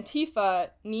 Antifa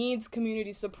needs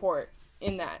community support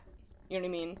in that. You know what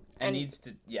I mean? And needs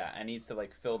to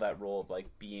like fill that role of, like,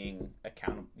 being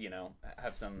accountable,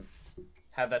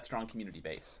 have that strong community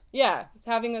base. Yeah, it's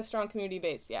having a strong community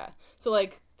base, yeah. So,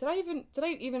 like, did I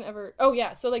even ever... Oh,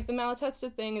 yeah, so, like, the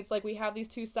Malatesta thing, it's like we have these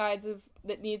two sides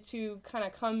that need to kind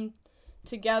of come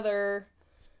together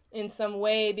in some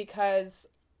way because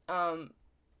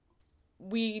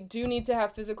we do need to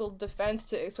have physical defense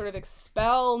to sort of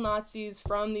expel Nazis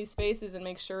from these spaces and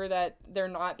make sure that they're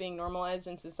not being normalized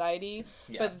in society.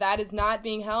 Yeah. But that is not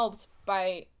being helped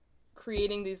by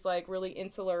creating these, like, really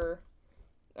insular...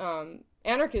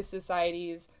 anarchist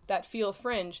societies that feel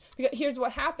fringe. Because here's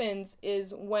what happens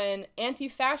is when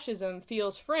anti-fascism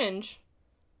feels fringe,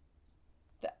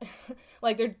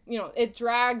 like, it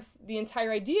drags the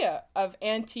entire idea of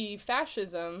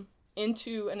anti-fascism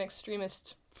into an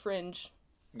extremist fringe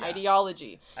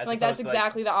ideology. That's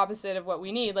exactly the opposite of what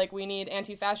we need. Like, we need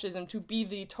anti-fascism to be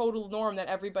the total norm that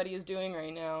everybody is doing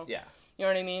right now. Yeah. You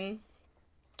know what I mean?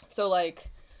 So, like...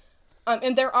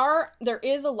 and there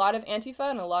is a lot of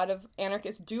Antifa and a lot of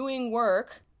anarchists doing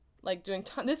work, like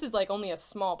this is, like, only a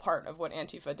small part of what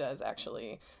Antifa does,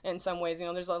 actually, in some ways.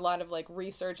 There's a lot of, like,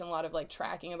 research and a lot of, like,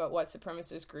 tracking about what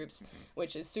supremacist groups,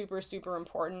 which is super, super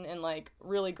important, and, like,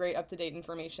 really great up-to-date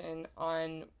information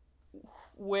on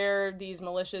where these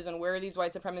militias and where these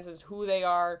white supremacists, who they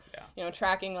are,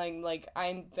 tracking, like,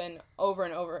 I've been over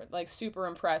and over, like, super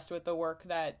impressed with the work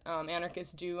that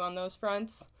anarchists do on those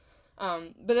fronts.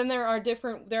 But then there are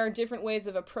different ways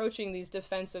of approaching these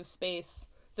defensive space,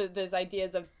 these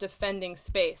ideas of defending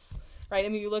space, right? I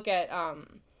mean, you look at,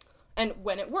 and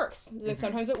when it works,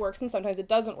 sometimes it works and sometimes it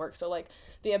doesn't work. So, like,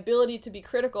 the ability to be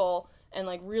critical and,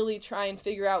 like, really try and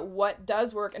figure out what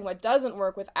does work and what doesn't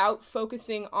work without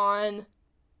focusing on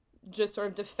just sort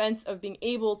of defense of being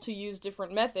able to use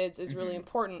different methods is really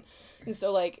important. And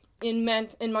so, like, in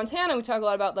Montana, we talk a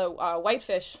lot about the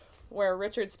Whitefish, where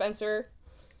Richard Spencer's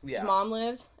mom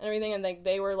lived and everything, and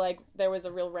they were like, there was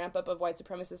a real ramp up of white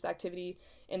supremacist activity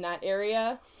in that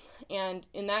area. And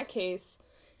in that case,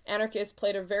 anarchists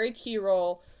played a very key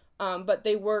role, but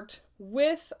they worked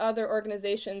with other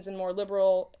organizations and more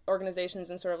liberal organizations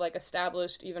and sort of like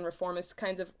established, even reformist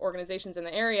kinds of organizations in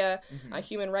the area,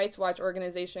 Human Rights Watch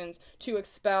organizations, to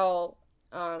expel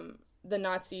the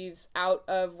Nazis out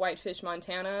of Whitefish,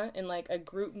 Montana, in like a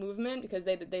group movement, because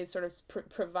they sort of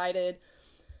provided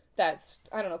that,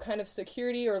 I don't know, kind of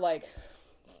security or like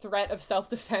threat of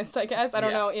self-defense, I guess. I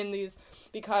don't know, in these,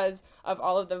 because of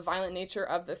all of the violent nature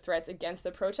of the threats against the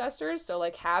protesters. So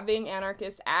like having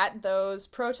anarchists at those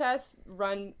protests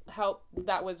help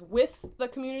that was with the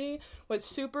community was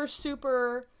super,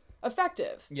 super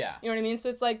effective. Yeah. You know what I mean? So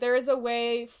it's like there is a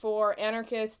way for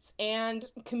anarchists and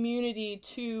community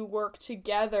to work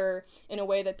together in a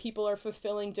way that people are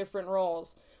fulfilling different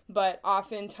roles. But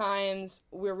oftentimes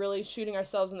we're really shooting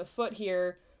ourselves in the foot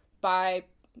here by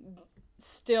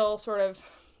still sort of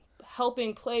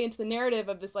helping play into the narrative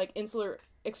of this like insular,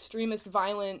 extremist,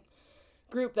 violent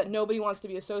group that nobody wants to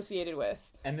be associated with.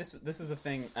 And this is a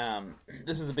thing.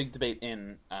 This is a big debate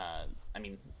in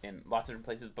in lots of different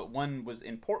places. But one was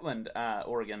in Portland,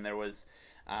 Oregon. There was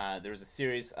a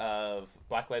series of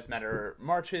Black Lives Matter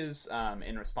marches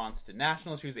in response to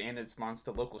national issues and in response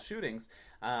to local shootings.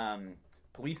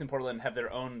 Police in Portland have their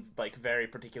own like very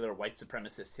particular white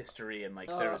supremacist history, and like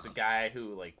there was a guy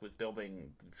who like was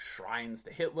building shrines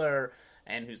to Hitler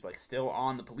and who's like still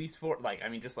on the police force, like, I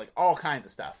mean, just like all kinds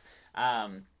of stuff.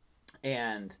 And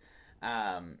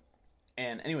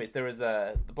anyways, there was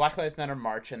the Black Lives Matter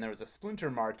march, and there was a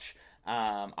splinter march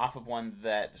off of one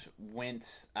that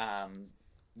went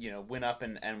up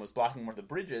and was blocking one of the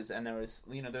bridges, and there was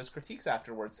critiques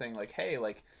afterwards saying like, hey,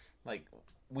 like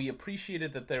we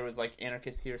appreciated that there was like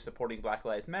anarchists here supporting Black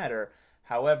Lives Matter.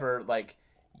 However, like,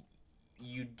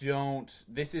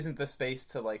 this isn't the space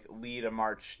to like lead a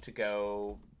march to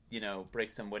go,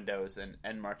 break some windows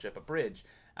and march up a bridge.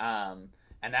 And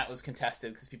that was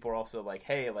contested because people were also like,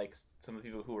 hey, like some of the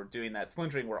people who were doing that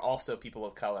splintering were also people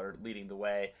of color leading the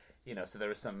way, so there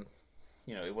was some,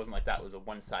 it wasn't like that was a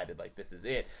one-sided, like, this is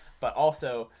it. But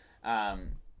also,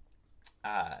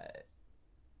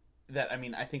 that, I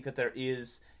mean, I think that there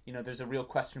is, there's a real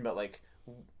question about like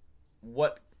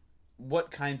what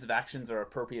kinds of actions are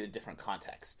appropriate in different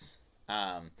contexts.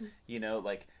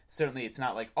 Like, certainly it's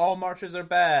not like all marches are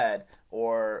bad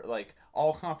or like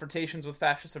all confrontations with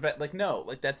fascists are bad. Like, no,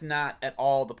 like that's not at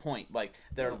all the point. Like,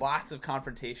 there are lots of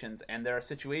confrontations, and there are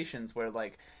situations where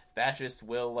like fascists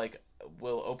will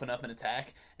open up an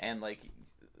attack, and like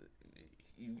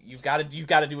you've got to do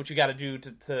what you got to do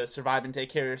to survive and take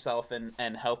care of yourself and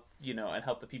help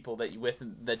help the people that you're with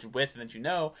and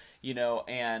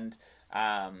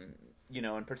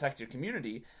and protect your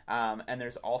community. And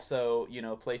there's also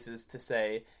places to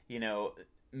say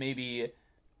maybe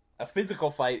a physical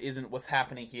fight isn't what's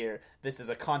happening here. This is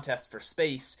a contest for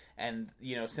space, and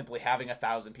simply having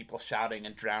 1,000 people shouting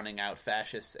and drowning out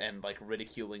fascists and like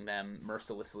ridiculing them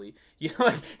mercilessly,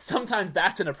 like sometimes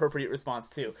that's an appropriate response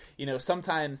too.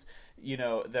 Sometimes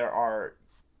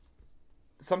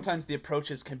sometimes the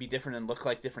approaches can be different and look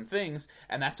like different things,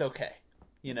 and that's okay.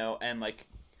 And like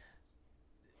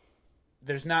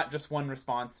there's not just one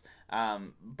response,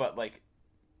 but like.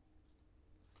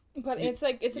 But it's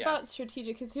about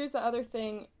strategic, because here's the other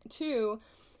thing too,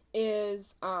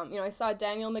 is I saw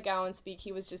Daniel McGowan speak.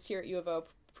 He was just here at U of O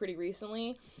pretty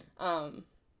recently, and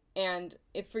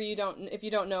if you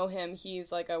don't know him,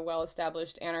 he's like a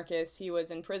well-established anarchist. He was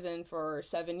in prison for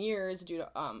 7 years due to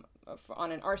on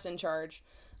an arson charge.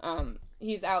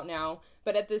 He's out now,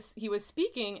 but he was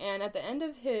speaking, and at the end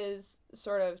of his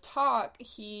sort of talk,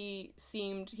 he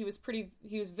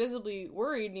was visibly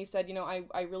worried, and he said,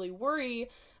 I really worry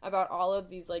about all of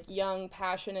these like young,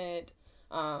 passionate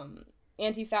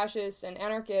anti-fascists and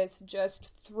anarchists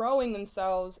just throwing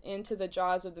themselves into the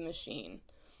jaws of the machine.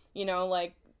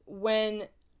 Like when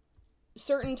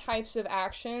certain types of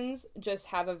actions just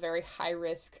have a very high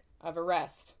risk of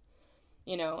arrest.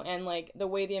 And like the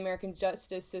way the American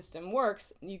justice system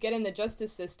works, you get in the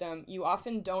justice system, you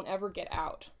often don't ever get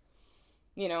out.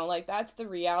 Like that's the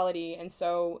reality. And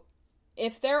so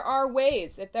if there are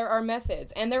methods,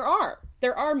 and there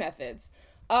are methods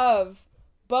of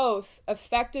both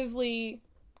effectively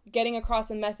getting across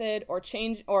a method or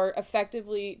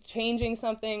effectively changing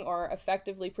something or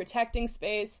effectively protecting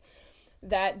space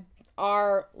that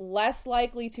are less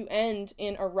likely to end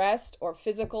in arrest or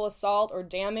physical assault or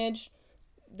damage,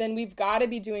 then we've got to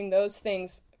be doing those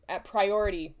things at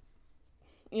priority,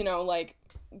 like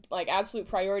absolute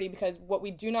priority, because what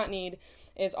we do not need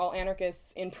is all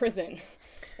anarchists in prison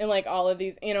and like all of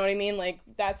these, you know what I mean? Like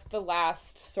that's the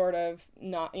last sort of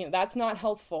not, that's not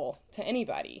helpful to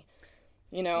anybody.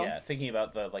 Yeah, thinking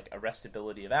about the like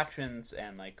arrestability of actions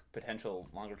and like potential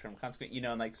longer term consequence,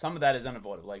 and like some of that is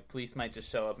unavoidable. Like police might just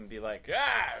show up and be like,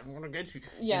 I'm gonna get you.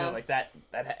 Yeah. Like that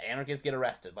anarchists get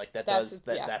arrested. Like that that's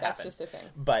happens. That's just a thing.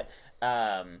 But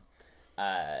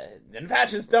then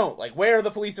fascists don't. Like, where are the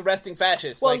police arresting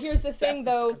fascists? Well, like, here's the thing,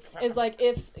 though, is like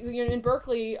if in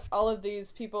Berkeley, all of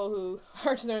these people who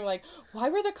are just like, why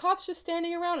were the cops just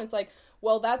standing around? It's like,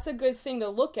 well, that's a good thing to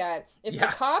look at. If the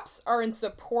cops are in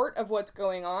support of what's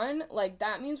going on, like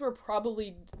that means we're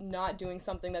probably not doing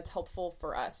something that's helpful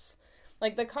for us.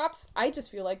 Like the cops, I just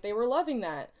feel like they were loving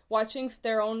that, watching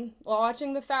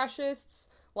the fascists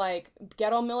like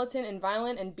get all militant and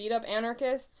violent and beat up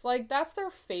anarchists. Like that's their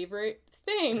favorite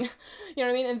thing. You know what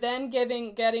I mean? And then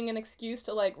getting an excuse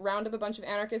to like round up a bunch of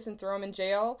anarchists and throw them in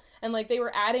jail. And like they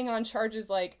were adding on charges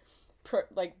like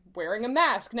wearing a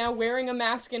mask. Now wearing a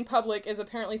mask in public is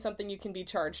apparently something you can be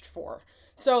charged for.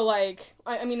 So like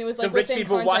I mean it was like so rich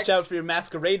people context. Watch out for your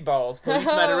masquerade balls. Police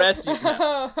might arrest you.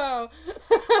 No.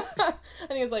 I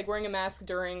think it was like wearing a mask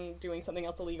during doing something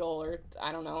else illegal, or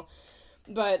I don't know.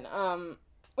 But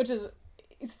which is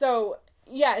so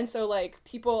yeah, and so like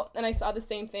people, and I saw the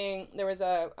same thing. There was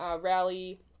a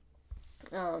rally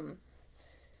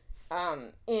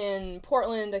in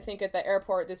Portland, I think at the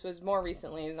airport. This was more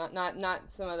recently,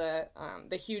 not some of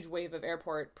the huge wave of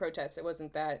airport protests. It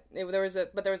wasn't that. There was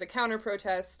a counter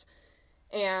protest,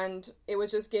 and it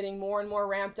was just getting more and more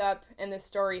ramped up. And this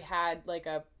story had like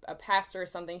a pastor or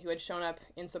something who had shown up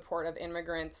in support of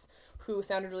immigrants, who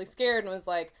sounded really scared and was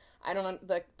like, I don't know,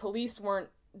 the police weren't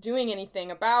doing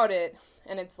anything about it.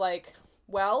 And it's like,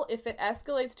 well, if it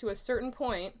escalates to a certain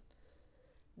point,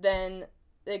 then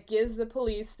it gives the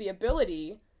police the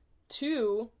ability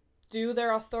to do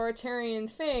their authoritarian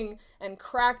thing and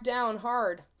crack down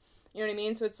hard. You know what I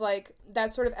mean? So it's like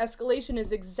that sort of escalation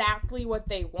is exactly what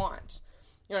they want.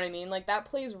 You know what I mean? Like that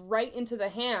plays right into the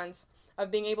hands of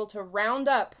being able to round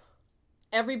up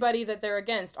everybody that they're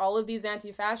against, all of these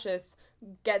anti-fascists,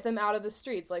 get them out of the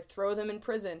streets, like throw them in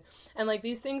prison. And like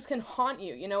these things can haunt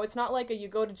you, it's not like you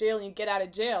go to jail and you get out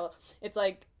of jail. It's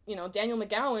like, Daniel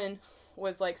McGowan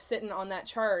was like sitting on that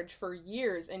charge for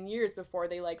years and years before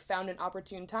they like found an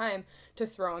opportune time to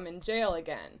throw him in jail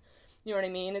again. You know what I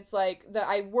mean? It's like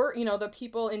the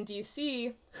people in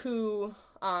DC who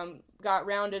got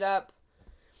rounded up,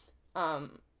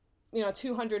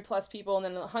 200 plus people, and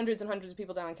then hundreds and hundreds of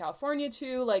people down in California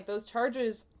too. Like those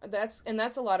charges, that's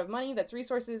a lot of money, that's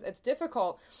resources, it's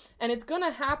difficult, and it's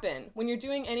gonna happen when you're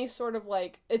doing any sort of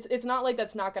like, it's not like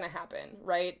that's not gonna happen,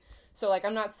 right? So like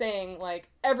I'm not saying like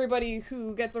everybody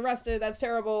who gets arrested, that's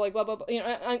terrible, like blah blah blah.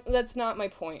 That's not my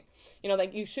point.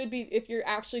 Like you should be, if you're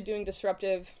actually doing if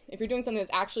you're doing something that's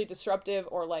actually disruptive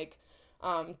or like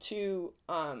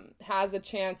has a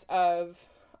chance of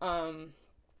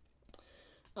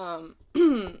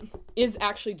is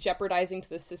actually jeopardizing to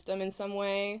the system in some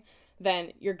way,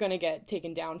 then you're gonna get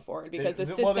taken down for it, because the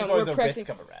system. There's always a risk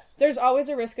of arrest. There's always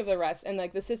a risk of the arrest, and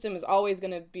like the system is always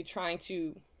gonna be trying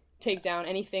to take down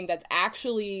anything that's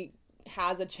actually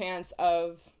has a chance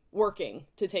of working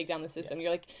to take down the system. Yeah.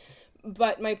 You're like,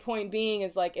 but my point being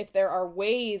is like, if there are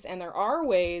ways, and there are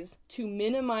ways to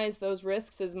minimize those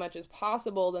risks as much as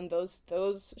possible, then those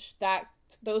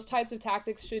types of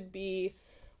tactics should be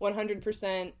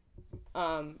 100%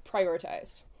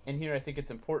 prioritized. And here I think it's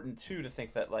important too to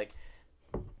think that like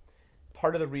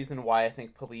part of the reason why I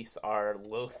think police are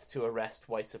loath to arrest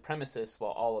white supremacists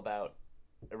while all about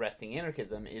arresting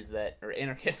anarchists is that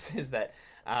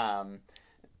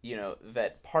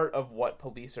that part of what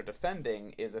police are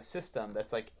defending is a system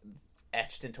that's like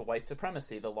etched into white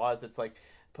supremacy. The laws, it's like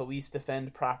police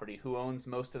defend property. Who owns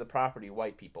most of the property?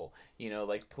 White people.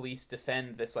 Like police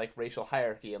defend this like racial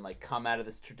hierarchy and like come out of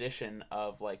this tradition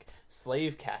of like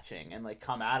slave catching and like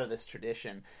come out of this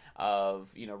tradition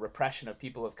of repression of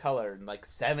people of color, and like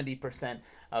 70%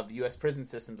 of the U.S. prison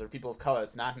systems are people of color.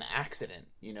 It's not an accident.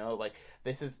 Like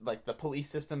this is like the police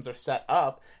systems are set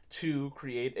up to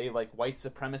create a like white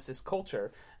supremacist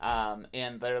culture,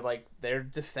 and they're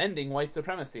defending white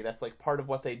supremacy. That's like part of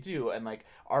what they do, and like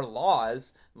our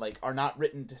laws like are not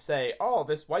written to say, oh,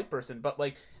 this white person, but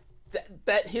like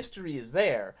that history is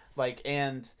there, like,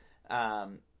 and I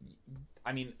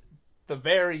mean, the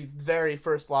very, very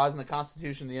first laws in the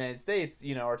Constitution of the United States,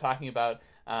 you know, are talking about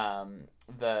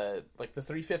the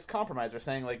 3/5 compromise, are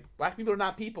saying like black people are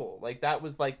not people. Like that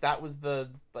was the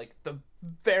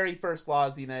very first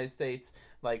laws of the United States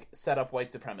like set up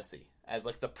white supremacy as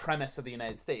like the premise of the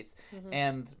United States.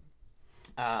 And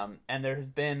it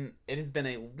has been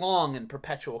a long and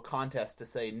perpetual contest to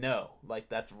say no, like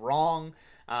that's wrong.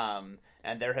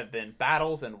 And there have been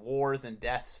battles and wars and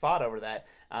deaths fought over that.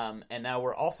 And now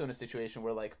we're also in a situation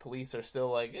where like police are still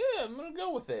like, yeah, I'm gonna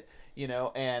go with it, you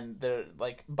know, and they're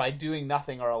like by doing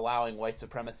nothing are allowing white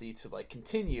supremacy to like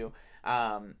continue.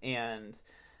 So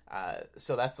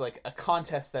that's like a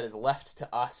contest that is left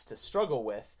to us to struggle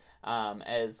with,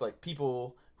 as like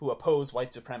people who oppose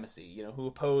white supremacy, you know, who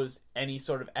oppose any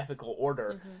sort of ethical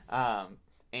order.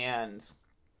 And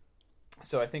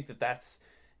so I think that's,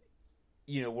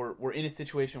 you know, we're in a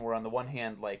situation where on the one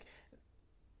hand, like,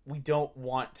 we don't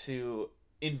want to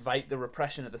invite the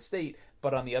repression of the state,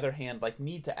 but on the other hand, like,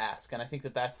 need to ask. And I think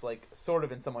that's like sort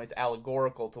of in some ways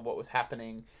allegorical to what was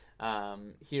happening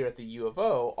here at the U of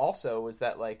O also, was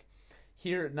that like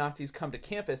here Nazis come to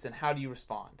campus and how do you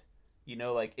respond? You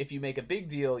know, like, if you make a big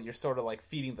deal, you're sort of, like,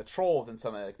 feeding the trolls in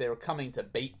some way. Like, they were coming to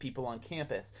bait people on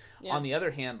campus. Yeah. On the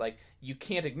other hand, like, you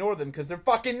can't ignore them because they're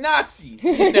fucking Nazis,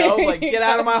 you know? Like, get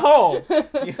out of my home,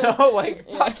 you know? Like,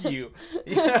 fuck you,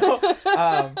 you know?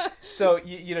 So,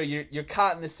 you know, you're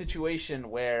caught in this situation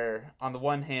where, on the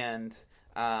one hand,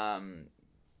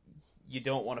 you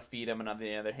don't want to feed them, and on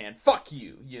the other hand, fuck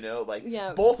you, you know? Like,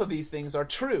 both of these things are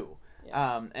true.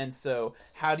 Yeah. And so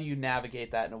how do you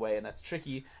navigate that in a way? And that's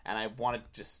tricky. And I want to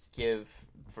just give,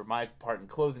 for my part in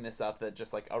closing this up, that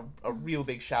just like a real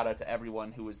big shout out to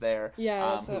everyone who was there,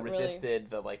 who resisted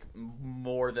the like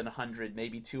more than 100,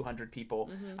 maybe 200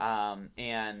 people.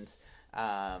 And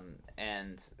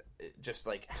just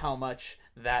like how much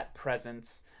that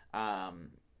presence,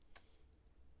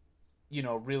 you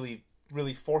know, really,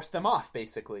 really forced them off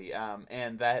basically.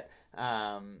 And that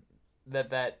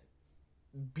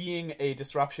being a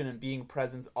disruption and being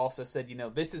present also said, you know,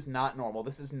 this is not normal.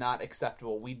 This is not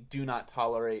acceptable. We do not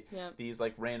tolerate these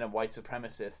like random white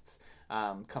supremacists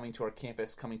coming to our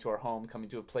campus, coming to our home, coming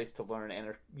to a place to learn,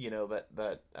 and you know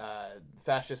that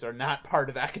fascists are not part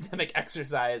of academic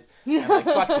exercise. And like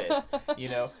fuck this, you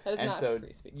know. And so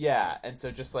and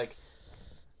so just like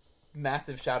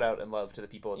massive shout out and love to the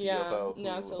people at the UFO who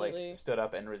like stood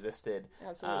up and resisted,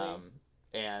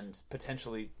 and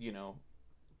potentially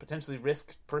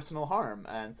risk personal harm.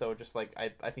 And so just like I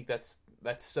think that's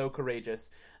so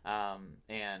courageous,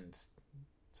 and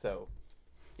so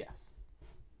yes,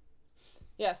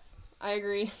 I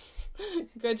agree.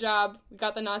 Good job. We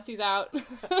got the Nazis out.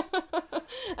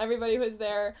 Everybody was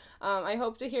there. I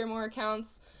hope to hear more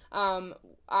accounts.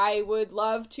 I would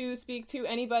love to speak to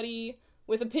anybody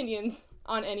with opinions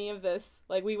on any of this.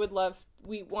 Like, we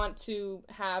want to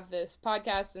have this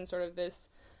podcast and sort of this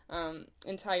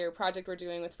entire project we're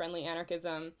doing with Friendly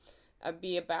Anarchism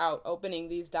be about opening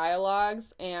these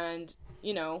dialogues and,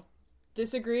 you know,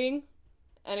 disagreeing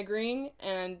and agreeing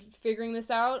and figuring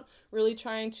this out, really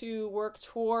trying to work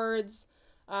towards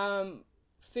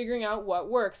figuring out what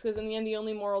works, because in the end the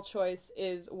only moral choice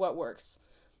is what works.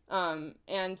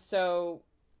 And so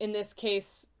in this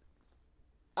case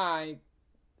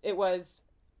it was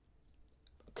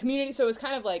community, so it was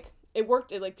kind of like it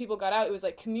worked. It like people got out. It was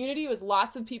like community. It was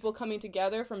lots of people coming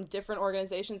together from different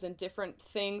organizations and different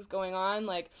things going on.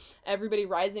 Like everybody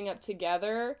rising up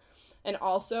together, and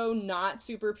also not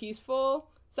super peaceful.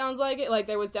 Sounds like it. Like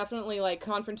there was definitely like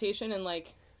confrontation and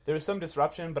like there was some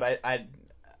disruption, but I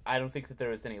don't think that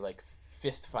there was any like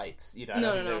fist fights. You know,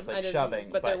 no. There was like shoving,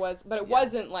 but there was. But it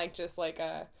wasn't like just like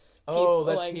a. Peaceful,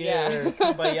 let's like, hear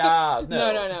Kumbaya. No.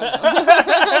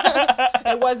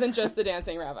 It wasn't just the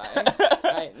dancing rabbi.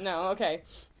 Right? No, okay.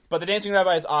 But the dancing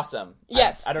rabbi is awesome.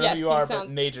 Yes, I don't know who you are, but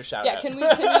major shout out.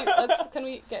 Yeah, can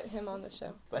we get him on the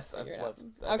show? Let's figure it out.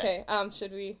 Okay.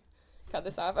 Should we cut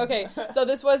this off? Okay. So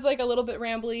this was like a little bit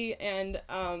rambly, and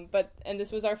this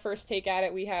was our first take at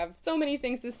it. We have so many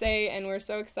things to say, and we're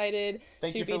so excited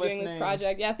to be doing this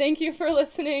project. Yeah, thank you for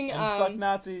listening. And fuck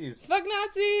Nazis. Fuck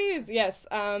Nazis. Yes.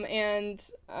 And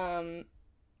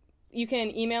you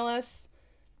can email us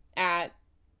at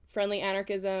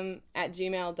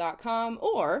friendlyanarchism@gmail.com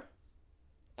or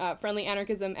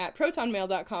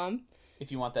friendlyanarchism@protonmail.com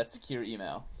if you want that secure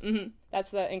email.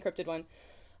 That's the encrypted one.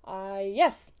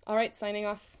 Yes. All right, signing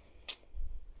off.